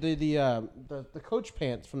 They're the coach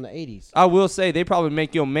pants from the 80s. I will say they probably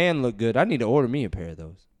make your man look good. I need to order me a pair of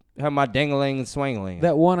those. Have my dangalang and swangalang.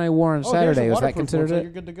 That one I wore on Oh, here's Saturday, a was that waterproof one, considered so it?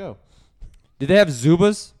 You're good to go. Did they have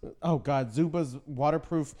Zubas? Oh God, Zuba's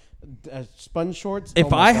waterproof sponge shorts. If Oh,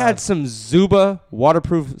 my I had God. some Zuba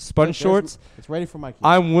waterproof sponge shorts, it's ready for my.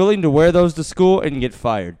 I'm willing to wear those to school and get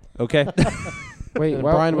fired. Okay, Wait, And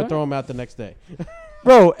what? Brian would What? throw them out the next day.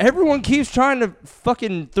 bro. Everyone keeps trying to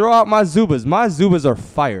fucking throw out my Zubas. My Zubas are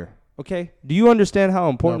fire. Okay, do you understand how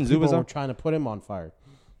important People Zubas were are? trying to put him on fire,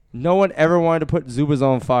 No one ever wanted to put Zubas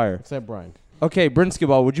on fire. except Brian. Okay,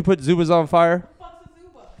 Brinskyball, would you put Zubas on fire?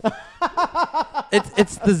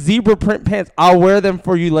 It's the zebra print pants. I'll wear them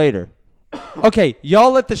for you later. Okay,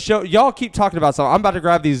 y'all let the show. Y'all keep talking about something. I'm about to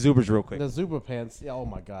grab these Zubas real quick. The Zuba pants. Yeah, oh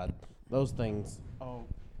my God, those things. Oh,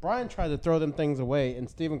 Brian tried to throw them things away, and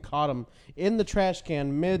Steven caught him in the trash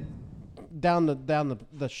can mid down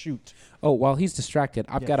the chute. Oh, while he's distracted,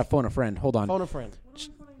 I've got to phone a friend. Hold on. Phone a friend.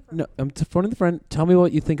 No, I'm phoning the friend. Tell me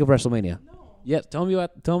what you think of WrestleMania. No. Yes, tell me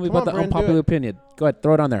about Come the on, Bryn, do unpopular it. opinion. Go ahead,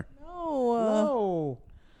 throw it on there. No.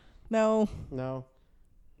 No, No. no.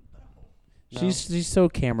 She's so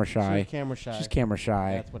camera shy. She's camera shy. She's camera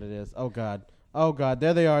shy. That's what it is. Oh God. Oh God.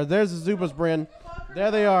 There they are. There's the Zubas, Bryn.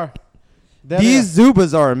 There they are. There they These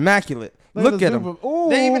Zubas are immaculate. Look Look at at the them. Zuba. Ooh.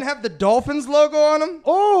 They even have the Dolphins logo on them.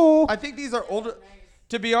 Oh, I think these are older.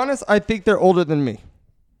 To be honest, I think they're older than me.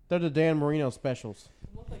 they're the Dan Marino specials.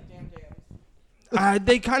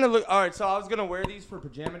 They kind of look. All right, so I was gonna wear these for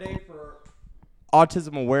pajama day for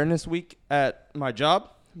Autism Awareness Week at my job,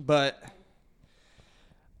 but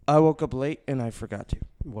I woke up late and I forgot to,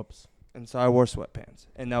 Whoops. and so I wore sweatpants,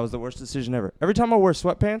 and that was the worst decision ever. Every time I wear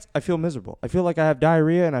sweatpants, I feel miserable. I feel like I have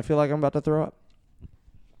diarrhea, and I feel like I'm about to throw up.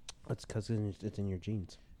 That's because it's in your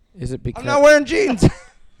genes. Is it because I'm not wearing jeans.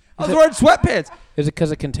 I was wearing sweatpants. Is it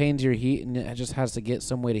because it contains your heat and it just has to get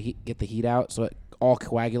some way to get the heat out so it all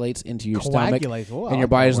coagulates into your stomach? Coagulates. Oh, I And your like that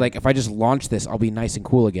body's word. like, if I just launch this, I'll be nice and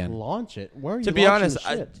cool again. Launch it. Where are you? To be launching honest,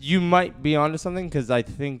 the shit? you might be onto something because I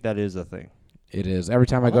think that is a thing. It is. Every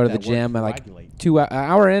time I I go to like the that word, gym and like coagulate. 2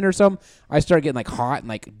 hour in or something, I start getting like hot and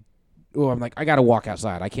like I'm like, I gotta walk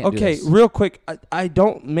outside. I can't. Okay, do this. real quick. I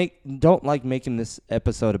don't like making this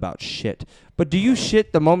episode about shit. But do you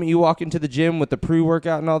shit the moment you walk into the gym with the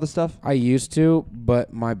pre-workout and all the stuff? I used to,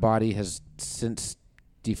 but my body has since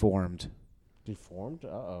deformed. Deformed?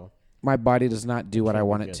 Uh-oh. My body does not do what I Can't be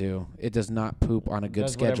want it good. to. It does not poop on a good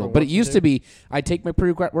Does whatever schedule. it But it wants to used do? to be, I take my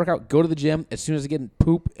pre-workout, go to the gym. As soon as I get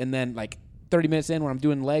poop, and then like 30 minutes in when I'm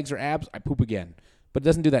doing legs or abs, I poop again. But it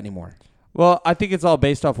doesn't do that anymore. Well, I think it's all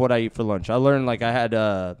based off what I eat for lunch. I learned like I had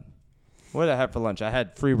what did I have for lunch? I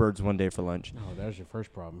had Freebirds one day for lunch. Oh, there's your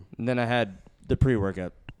first problem. And then I had the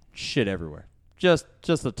pre-workout. Shit everywhere. Just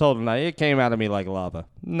a total night. It came out of me like lava.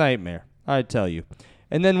 Nightmare. I tell you.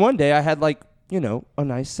 And then one day I had like, a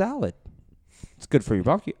nice salad. It's good for your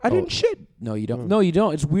body. I didn't shit. No, you don't. No, you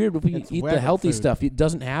don't. It's weird if we It's eat the rabbit healthy food. stuff. It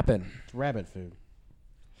doesn't happen. It's rabbit food.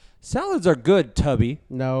 Salads are good, Tubby.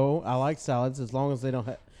 No, I like salads as long as they don't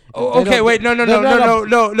have. Oh, okay, wait, no.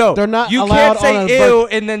 They're not You allowed can't on say a ew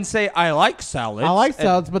and then say I like salads. I like And-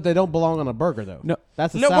 salads, but they don't belong on a burger, though. No.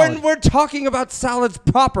 That's a No, salad. we're talking about salads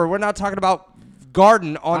proper. We're not talking about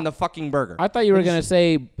garden on the fucking burger. I thought you were gonna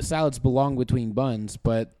say salads belong between buns,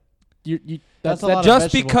 but you That's that's a lot of Just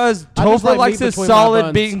vegetables. because I just Topher like likes meat his between my solid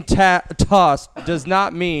buns. being tossed does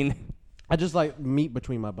not mean. I just like meat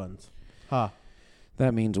between my buns. Huh.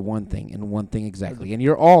 that means one thing and one thing exactly. And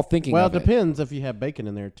you're all thinking. Well, of it depends if you have bacon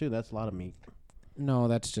in there, too. That's a lot of meat. No,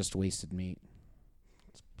 that's just wasted meat.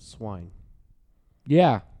 Swine.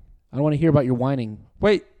 Yeah, I don't want to hear about your whining.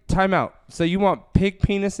 Wait, time out. So you want pig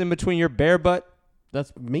penis in between your bare butt?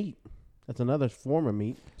 That's meat. That's another form of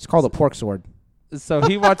meat. It's called a pork sword. So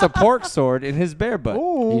he wants a pork sword in his bare butt.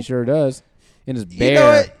 He sure does. In his bare. You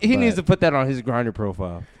know what? He butt. needs to put that on his grinder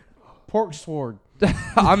profile. Pork sword.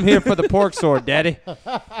 I'm here for the pork sword, Daddy.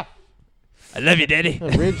 I love you, Daddy.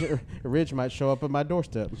 Ridge might show up at my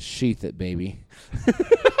doorstep. Sheath it, baby.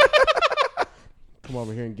 Come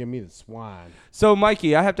over here and give me the swine. So,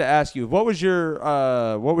 Mikey, I have to ask you, what was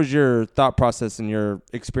your thought process and your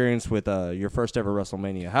experience with your first ever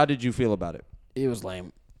WrestleMania? How did you feel about it? It was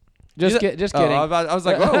lame. Just kidding. I was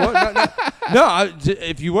like, whoa, what? No,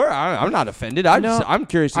 if you were, I'm not offended. I'm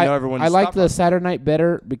curious to know everyone's I like thought the Saturday night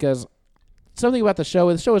better because something about the show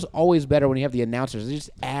is always better when you have the announcers. They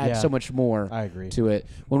just add so much more I agree. to it.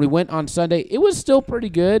 When we went on Sunday, it was still pretty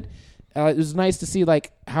good. It was nice to see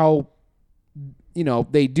like how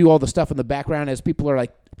they do all the stuff in the background as people are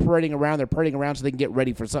like parading around. They're parading around so they can get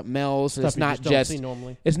ready for something else. And Stuff it's you not just don't just see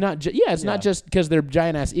normally. it's not not just because they're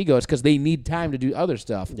giant ass egos. It's because they need time to do other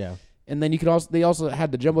stuff. Yeah. And then they also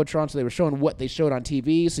had the jumbotron, so they were showing what they showed on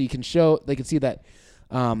TV, so they could see that.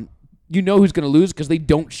 Who's going to lose because they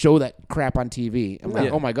don't show that crap on TV. I'm like, Yeah.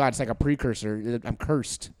 oh my god, it's like a precursor. I'm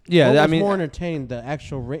cursed. Yeah, What I was mean, more entertaining, the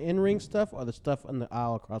actual in-ring stuff or the stuff on the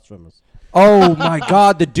aisle across from us? oh my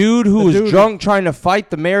God, the dude who was dude- drunk trying to fight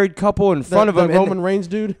the married couple in front of him, the Roman Reigns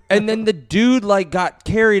dude? and then the dude like got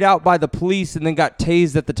carried out by the police and then got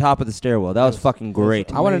tased at the top of the stairwell. That was fucking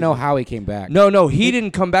great. I want to know how he came back. No, he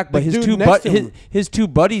didn't come back, but the his dude two next to him. his two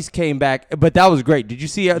buddies came back. But that was great. Did you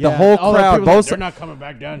see the Yeah, whole all the crowd? people like, Both they're not coming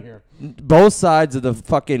back down here. both sides of the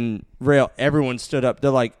fucking rail. Everyone stood up.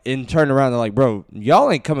 They're like, and turned around. They're like, bro, y'all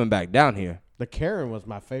ain't coming back down here. The Karen was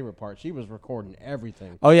my favorite part. She was recording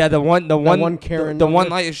everything. Oh yeah, the one Karen the on one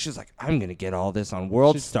there. like she's like, I'm gonna get all this on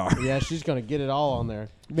World Star. Yeah, she's gonna get it all on there.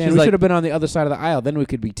 Man, She's we like- should have been on the other side of the aisle. Then we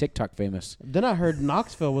could be TikTok famous. Then I heard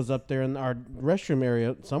Knoxville was up there in our restroom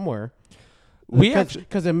area somewhere. We actually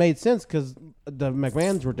Because it made sense because the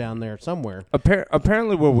McMahons were down there somewhere.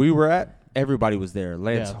 apparently where we were at, everybody was there.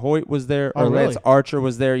 Lance Yeah. Hoyt was there, Oh, or Lance really? Archer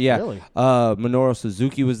was there. Yeah, Really? Minoru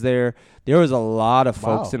Suzuki was there. There was a lot of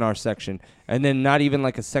folks Wow. in our section, and then not even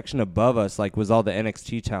like a section above us, like was all the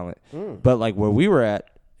NXT talent. Mm. But like where we were at,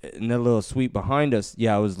 in the little suite behind us,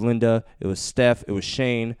 yeah, it was Linda, it was Steph, it was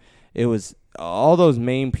Shane, it was all those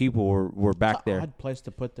main people were back there. Odd place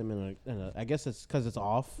to put them in a. I guess it's because it's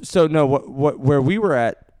off. So no, where we were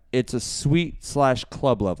at, it's a suite /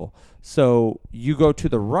 club level. So you go to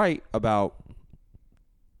the right about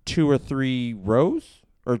 2 or 3 rows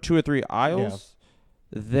or 2 or 3 aisles.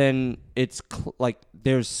 Then it's like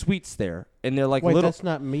there's suites there, and they're like Wait, little. that's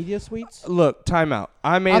not media suites. Look, time out.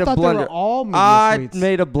 I made I a thought they blunder. were all media I suites.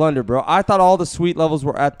 made a blunder, bro. I thought all the suite levels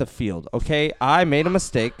were at the field. Okay, I made a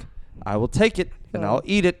mistake. I will take it and I'll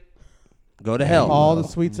eat it. Go to hell. All the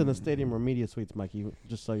suites in the stadium were media suites, Mikey.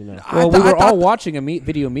 Just so you know. I Well, we thought- were I all thought- watching a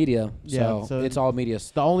video media, Yeah, so, so it's all media.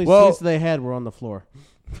 The only Well- suites they had were on the floor.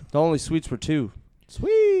 The only suites were 2.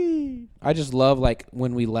 Sweet. I just love like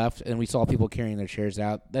when we left and we saw people carrying their chairs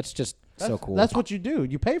out. That's just so cool. That's what you do.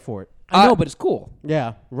 You pay for it. I know, but it's cool.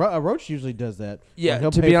 Yeah, Roach usually does that. Yeah,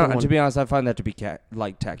 He'll to pay be for honest, one. to be honest, I find that to be tacky.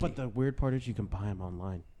 But the weird part is you can buy them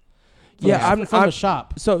online. Yeah, I'm from the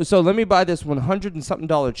shop. So let me buy this $100 and something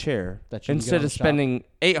chair That you can get instead on of the shop. spending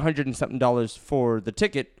 $800 and something for the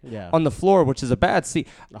ticket Yeah. on the floor, which is a bad seat.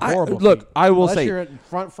 A horrible Look, seat. I will Unless say, you're at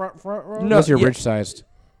front row. No, Unless you're yeah. rich sized.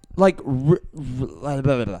 like blah, blah,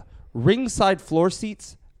 blah, blah. Ringside floor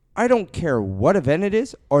seats, I don't care what event it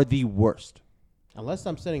is, are the worst. Unless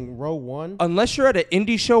I'm sitting row 1. Unless you're at an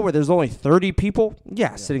indie show where there's only 30 people,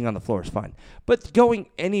 sitting on the floor is fine. But going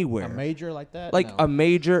anywhere, A major like that? like No. a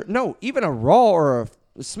major, no, even a Raw or a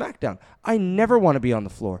SmackDown, I never want to be on the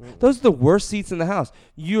floor. Those are the worst seats in the house.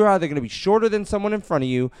 You're either going to be shorter than someone in front of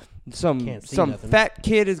you. Some Can't see nothing. fat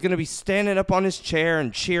kid is going to be standing up on his chair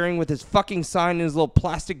and cheering with his fucking sign and his little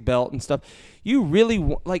plastic belt and stuff. You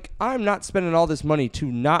really I'm not spending all this money to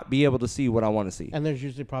not be able to see what I want to see. And there's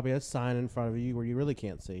usually probably a sign in front of you where you really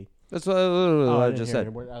can't see. That's what I I didn't just hear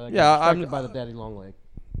said. it. I got Yeah, distracted by the daddy long leg.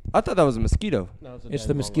 I thought that was a mosquito. No, It's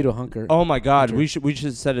the mosquito hunker. Oh my God, we should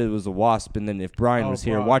have said it was a wasp, and then if Brian Oh, was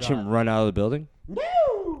here, bro, watch God. him run out of the building.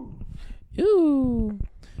 Ooh.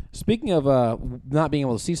 Speaking of not being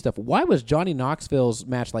able to see stuff, why was Johnny Knoxville's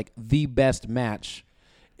match like the best match?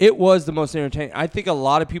 It was the most entertaining. I think a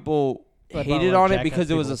lot of people But hated like on it Jackass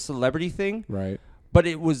because it was people. a celebrity thing, Right. but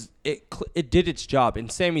it did its job,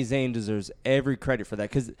 and Sami Zayn deserves every credit for that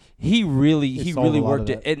because he really sold a lot of worked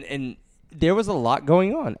it, and there was a lot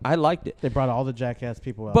going on. I liked it, They brought all the Jackass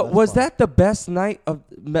people out. but That's was fun. that the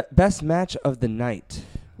best match of the night?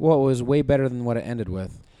 Well, it was way better than what it ended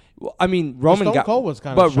with. Well, I mean, Roman Stone got, Cold was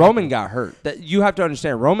kinda but shocking. Roman got hurt. That you have to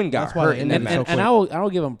understand. Roman got That's why hurt they in that ended match. so And quick. I will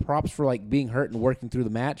give him props for like being hurt and working through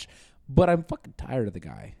the match, but I'm fucking tired of the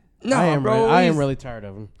guy. No, I am bro, I he's- am really tired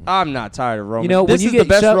of him. I'm not tired of Roman. You know, this when you is get the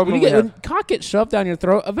best shoved, Roman when we you have. when cock gets shoved down your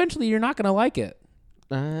throat, eventually you're not gonna like it.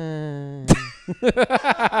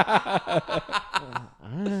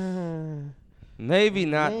 Maybe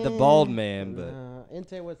not the bald man, but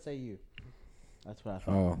Inte, what say you? That's what I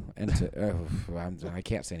thought. Oh, and I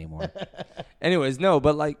can't say anymore. anyways, no.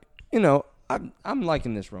 But like I'm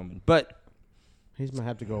liking this Roman. But He's gonna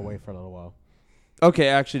have to go away for a little while. okay,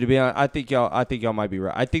 actually, to be honest, I think y'all might be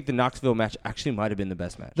right. I think the Knoxville match actually might have been the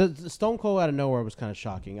best match. The Stone Cold out of nowhere was kind of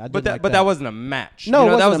shocking. I did But that like but that wasn't a match. no, You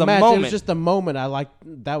know, it that wasn't was a match. moment. It was just a moment. I liked.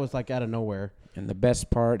 That was like out of nowhere. And the best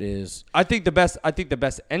part is, I think the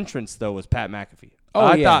best entrance though was Pat McAfee. Oh,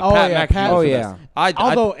 I yeah. thought Oh, Pat yeah, McAfee Pat- was Oh, the yeah. best.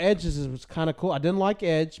 Although Edge's was kind of cool. I didn't like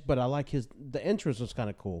Edge, but I like the entrance was kind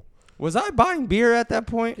of cool. was I buying beer at that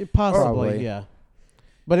point? Possibly, Probably. yeah.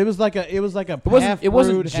 But it was like a it wasn't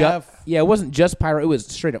half-brewed, just half. yeah, it wasn't just pyro. It was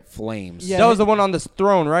straight up flames. Yeah. That was the one on this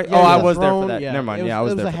throne, right? Yeah, oh, I the was there throne, for that. yeah. Never mind. It was, Yeah, I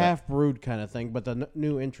was it was there a for that. half brewed kind of thing, but the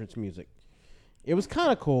new entrance music. It was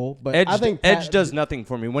kind of cool, but Edge, I think Edge does nothing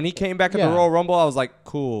for me. When he came back at Yeah. the Royal Rumble, I was like,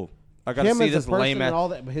 cool. I got to him see as this a person lame and ass. all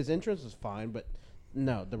that. But his entrance was fine, but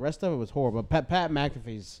no, the rest of it was horrible. Pat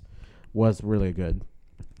McAfee's was really good.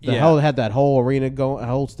 The Yeah. whole had that whole arena going,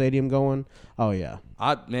 whole stadium going. Oh yeah,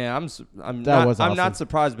 I'm That was I'm not awesome.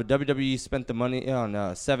 surprised, but WWE spent the money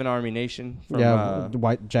on Seven Army Nation from yeah.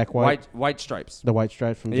 The Jack White, White Stripes. the white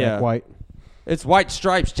stripes from Yeah. Jack White. It's White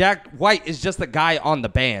Stripes. Jack White is just the guy on the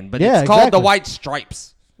band, but Yeah, it's called the exactly. White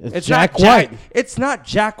Stripes. It's not Jack White. It's not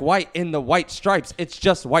Jack White in the White Stripes. It's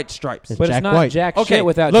just White Stripes. It's But Jack it's not White. jack Okay, shit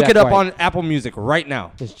without look Jack it up White. on Apple Music right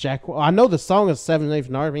now. It's Jack. I know the song is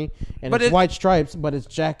 7/8 Army, and But it's it- White Stripes, but it's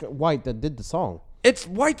Jack White that did the song. It's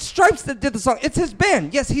White Stripes that did the song. It's his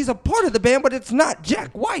band. Yes, he's a part of the band, but it's not Jack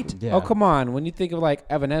White. Yeah. Oh come on! When you think of like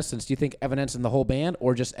Evanescence, do you think Evanescence the whole band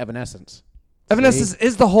or just Evanescence? Evanescence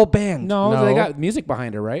is the whole band. No, No. they got music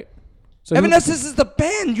behind her, right? So who- Evanescence is the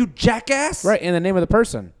band, you jackass. right? And the name of the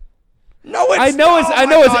person. No, it's I know it's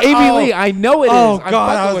God. Amy Oh. Lee. I know it is. Oh I'm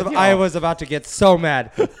God, fucking with I y'all. was about to get so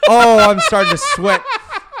mad. Oh, I'm starting to sweat.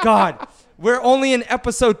 God, we're only in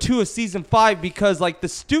episode 2 of season 5 because like the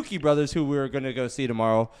Stookie Brothers, who we're gonna go see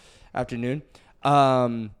tomorrow afternoon,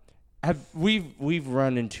 we've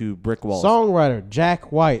run into brick walls. Songwriter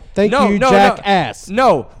Jack White. Thank No, you, no, Jackass.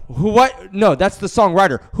 No, what? No, that's the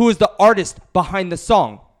songwriter. Who is the artist behind the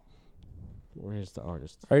song? Where's the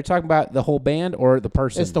artist? Are you talking about the whole band or the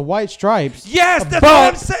person? It's the White Stripes. Yes, that's but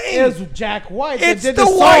what I'm saying. It's Jack White It's that did the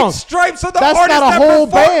the White song. Stripes of the That's artist not a that whole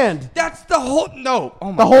performed- band. That's the whole. No,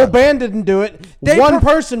 oh my The whole God. band didn't do it. They One perf-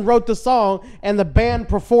 person wrote the song, and the band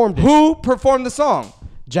performed it. Who performed the song?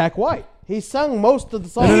 Jack White. He sung most of the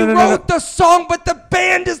song. He wrote the song, but the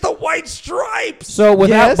band is the White Stripes. So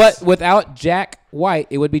without, Yes. but without Jack White,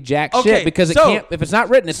 it would be jack Okay, shit because it so- can't. If it's not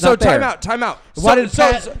written, it's So not there. time out. Why did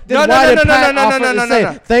Pat?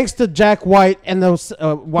 No. Thanks to Jack White and those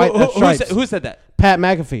White Who Stripes. said that? Pat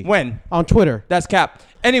McAfee. When? On Twitter. That's cap.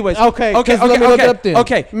 Anyways. Okay. Okay. Let me look it up then.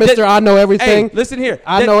 Okay. Mister, I know everything. Hey, listen here.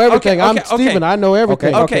 I know everything. Okay, I'm okay, Steven. I know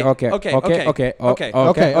everything. Okay. Anyways. Okay.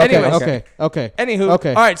 Anywho. Okay.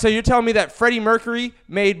 All right. So you're telling me that Freddie Mercury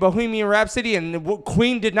made Bohemian Rhapsody and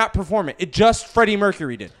Queen did not perform it. It just Freddie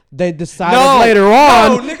Mercury did. They decided No. later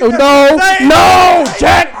on. No, nigga, No,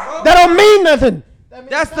 Jack. That don't mean nothing.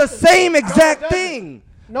 That's the same exact thing.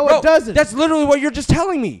 No, Bro, it doesn't. That's literally what you're just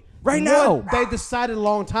telling me right now. They decided a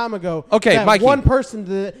long time ago. Okay, that Mikey. one person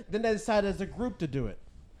did it, then they decided as a group to do it.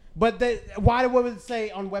 But why would it say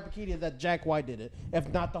on Wikipedia that Jack White did it,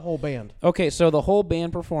 if not the whole band? Okay, so the whole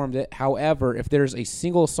band performed it. However, if there's a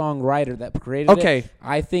single songwriter that created it,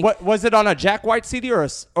 I think What was it on a Jack White CD or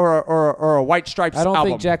a White Stripes I don't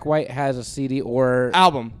album? think Jack White has a CD or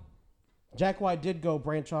album. Jack White did go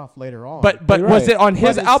branch off later on. But You're was right. it on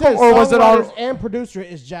his But it album says or was it on? songwriters and producer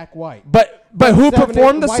is Jack White. But who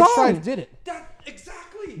performed the White song? Stripes did it.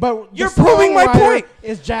 Exactly. But you're the proving my songwriter point.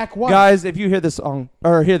 Is Jack White. Guys, if you hear this song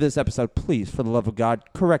or hear this episode, please, for the love of God,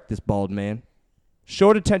 correct this bald man.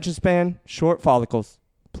 Short attention span, short follicles,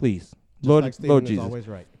 please. Lord, Like Steven Lord is Jesus. always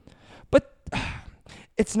right. But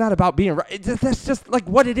it's not about being right. That's just like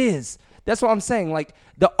what it is. That's what I'm saying. Like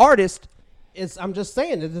the artist. I'm just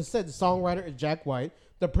saying. It just said the songwriter is Jack White.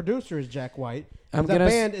 The producer is Jack White. I'm the gonna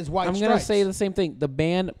band is White I'm Stripes. gonna say the same thing. The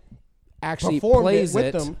band actually Performed plays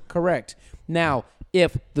it with them. Correct. Now,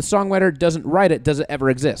 if the songwriter doesn't write it, does it ever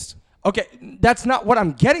exist? Okay, that's not what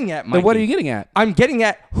I'm getting at, Mikey. Then what are you getting at? I'm getting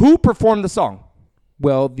at who performed the song.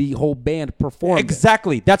 Well, the whole band performed it.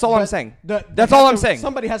 Exactly. That's all I'm But saying. That's That's all I'm saying.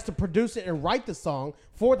 Somebody has to produce it and write the song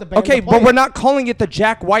for the band. Okay, to play but we're it. not calling it the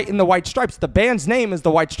Jack White and the White Stripes. The band's name is the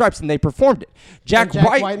White Stripes, and they performed it. Jack Jack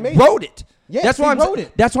White, White made wrote it. Yes, that's he why I'm wrote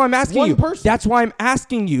it. That's why I'm asking One you. person. That's why I'm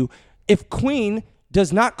asking you. If Queen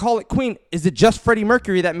does not call it Queen, is it just Freddie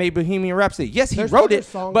Mercury that made Bohemian Rhapsody? Yes, he There's wrote other it.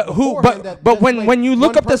 songs But who? beforehand that But just when like you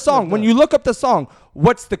look one up the person song, has when done. you look up the song,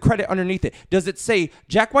 what's the credit underneath it? Does it say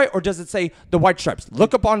Jack White or does it say the White Stripes?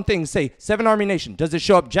 Look up on things. Say Seven Army Nation. Does it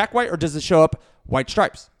show up Jack White or does it show up White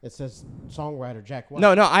Stripes? It says songwriter Jack White.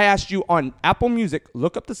 No, I asked you on Apple Music.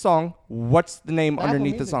 Look up the song. What's the name Apple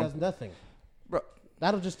underneath the Music song? does nothing. Bro.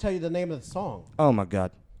 That'll just tell you the name of the song. Oh my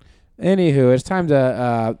God. Anywho, it's time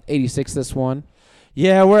to 86 this one.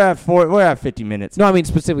 Yeah, we're at 50 minutes. No, I mean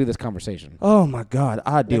specifically this conversation. Oh my God,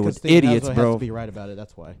 I deal with idiots, Has bro. to be right about it.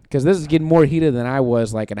 That's why. Because this is getting more heated than I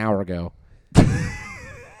was like an hour ago.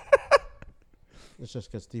 It's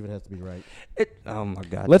just because Steven has to be right. Oh my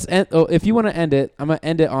God. Let's end. Oh, if you want to end it, I'm gonna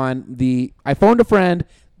end it on the. I phoned a friend.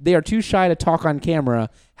 They are too shy to talk on camera.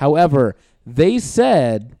 However, they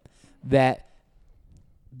said that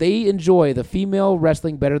they enjoy the female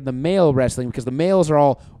wrestling better than the male wrestling because the males are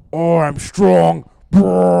all, "Oh, I'm strong,"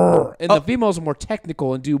 brrr," and the females are more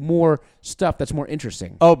technical and do more stuff that's more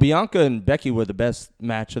interesting. Oh, Bianca and Becky were the best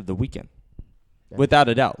match of the weekend, without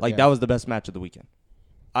a doubt. Like that was the best match of the weekend.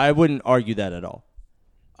 I wouldn't argue that at all.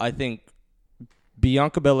 I think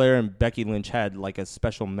Bianca Belair and Becky Lynch had like a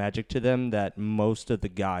special magic to them that most of the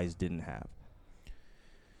guys didn't have.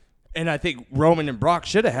 And I think Roman and Brock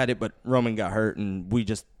should have had it, but Roman got hurt, and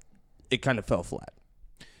it kind of fell flat.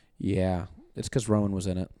 Yeah, it's because Roman was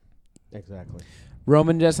in it. Exactly.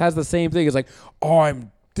 Roman just has the same thing. It's like, "Oh,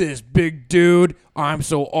 I'm this big dude. I'm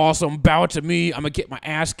so awesome. Bow to me. I'm going to get my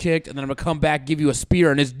ass kicked, and then I'm going to come back, give you a spear,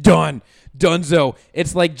 and it's done. Dunzo."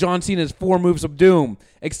 It's like John Cena's 4 moves of doom,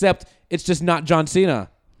 except it's just not John Cena.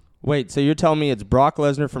 Wait, so you're telling me it's Brock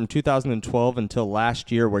Lesnar from 2012 until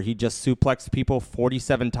last year where he just suplexed people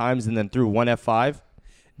 47 times and then threw one F5?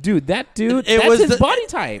 Dude, that dude, It that's was his the- body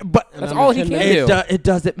type. But That's all he can do. It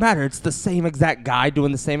doesn't matter. It's the same exact guy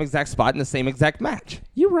doing the same exact spot in the same exact match.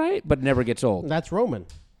 You're right, but never gets old. That's Roman.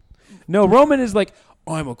 No, Roman is like,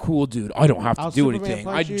 "I'm a cool dude. I don't have to I'll do Superman anything.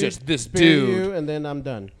 punch I'm you, just this spear dude." you, and then I'm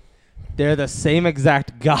done. They're the same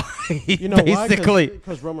exact guy, You know basically.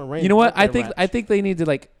 Because Roman Reigns. You know what? broke their I think they need to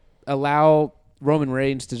like allow Roman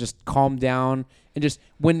Reigns to just calm down and just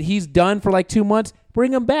when he's done for like 2 months,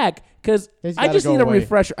 bring him back because He's I gotta just go need a away.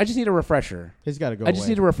 refresher. I just need a refresher. He's got to go. I just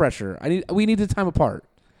need a refresher. We need the time apart.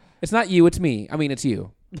 It's not you, it's me. I mean, it's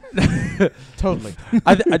you. Totally.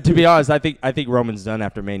 To be honest, I think Roman's done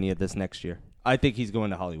after Mania this next year. I think he's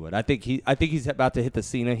going to Hollywood. I think he's about to hit the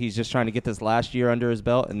Cena. He's just trying to get this last year under his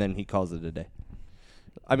belt, and then he calls it a day.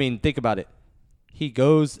 I mean, think about it. He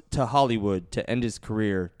goes to Hollywood to end his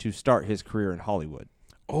career, to start his career in Hollywood.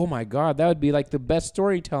 Oh my God, that would be like the best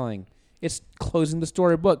storytelling. It's closing the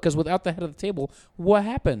storybook because without the head of the table, what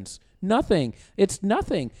happens? Nothing. It's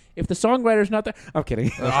nothing. If the songwriter's not there, I'm kidding.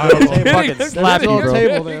 Fucking slap you, bro.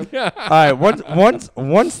 Table, then. All right,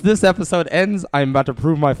 once this episode ends, I'm about to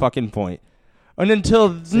prove my fucking point. And until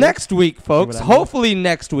next week, folks, what I mean? hopefully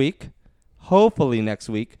next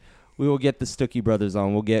week, we will get the Stuckey brothers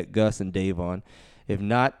on. We'll get Gus and Dave on. If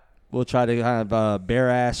not, we'll try to have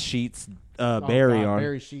bare-ass Sheets, Barry on.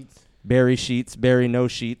 Barry Sheets. Barry Sheets, Barry no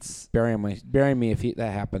sheets. Bury me if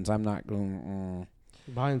that happens. I'm not going.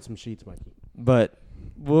 Buying some sheets, Mikey. But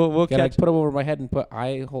we'll Can I catch. put them over my head and put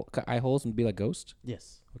eye holes and be like Ghost?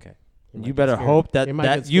 Yes. Okay. You better hope that, You might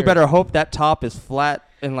get you scared. better hope that top is flat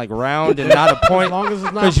and like round and not a point, As long as it's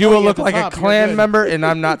not because you will pointy at look the like top, a you're clan good. member, and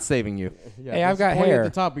I'm not saving you. Yeah, Hey, I've it's got pointy hair.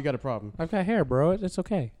 At the top, we got a problem. I've got hair, bro. It's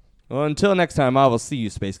okay. Well, until next time, I will see you,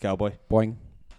 Space Cowboy. Boing.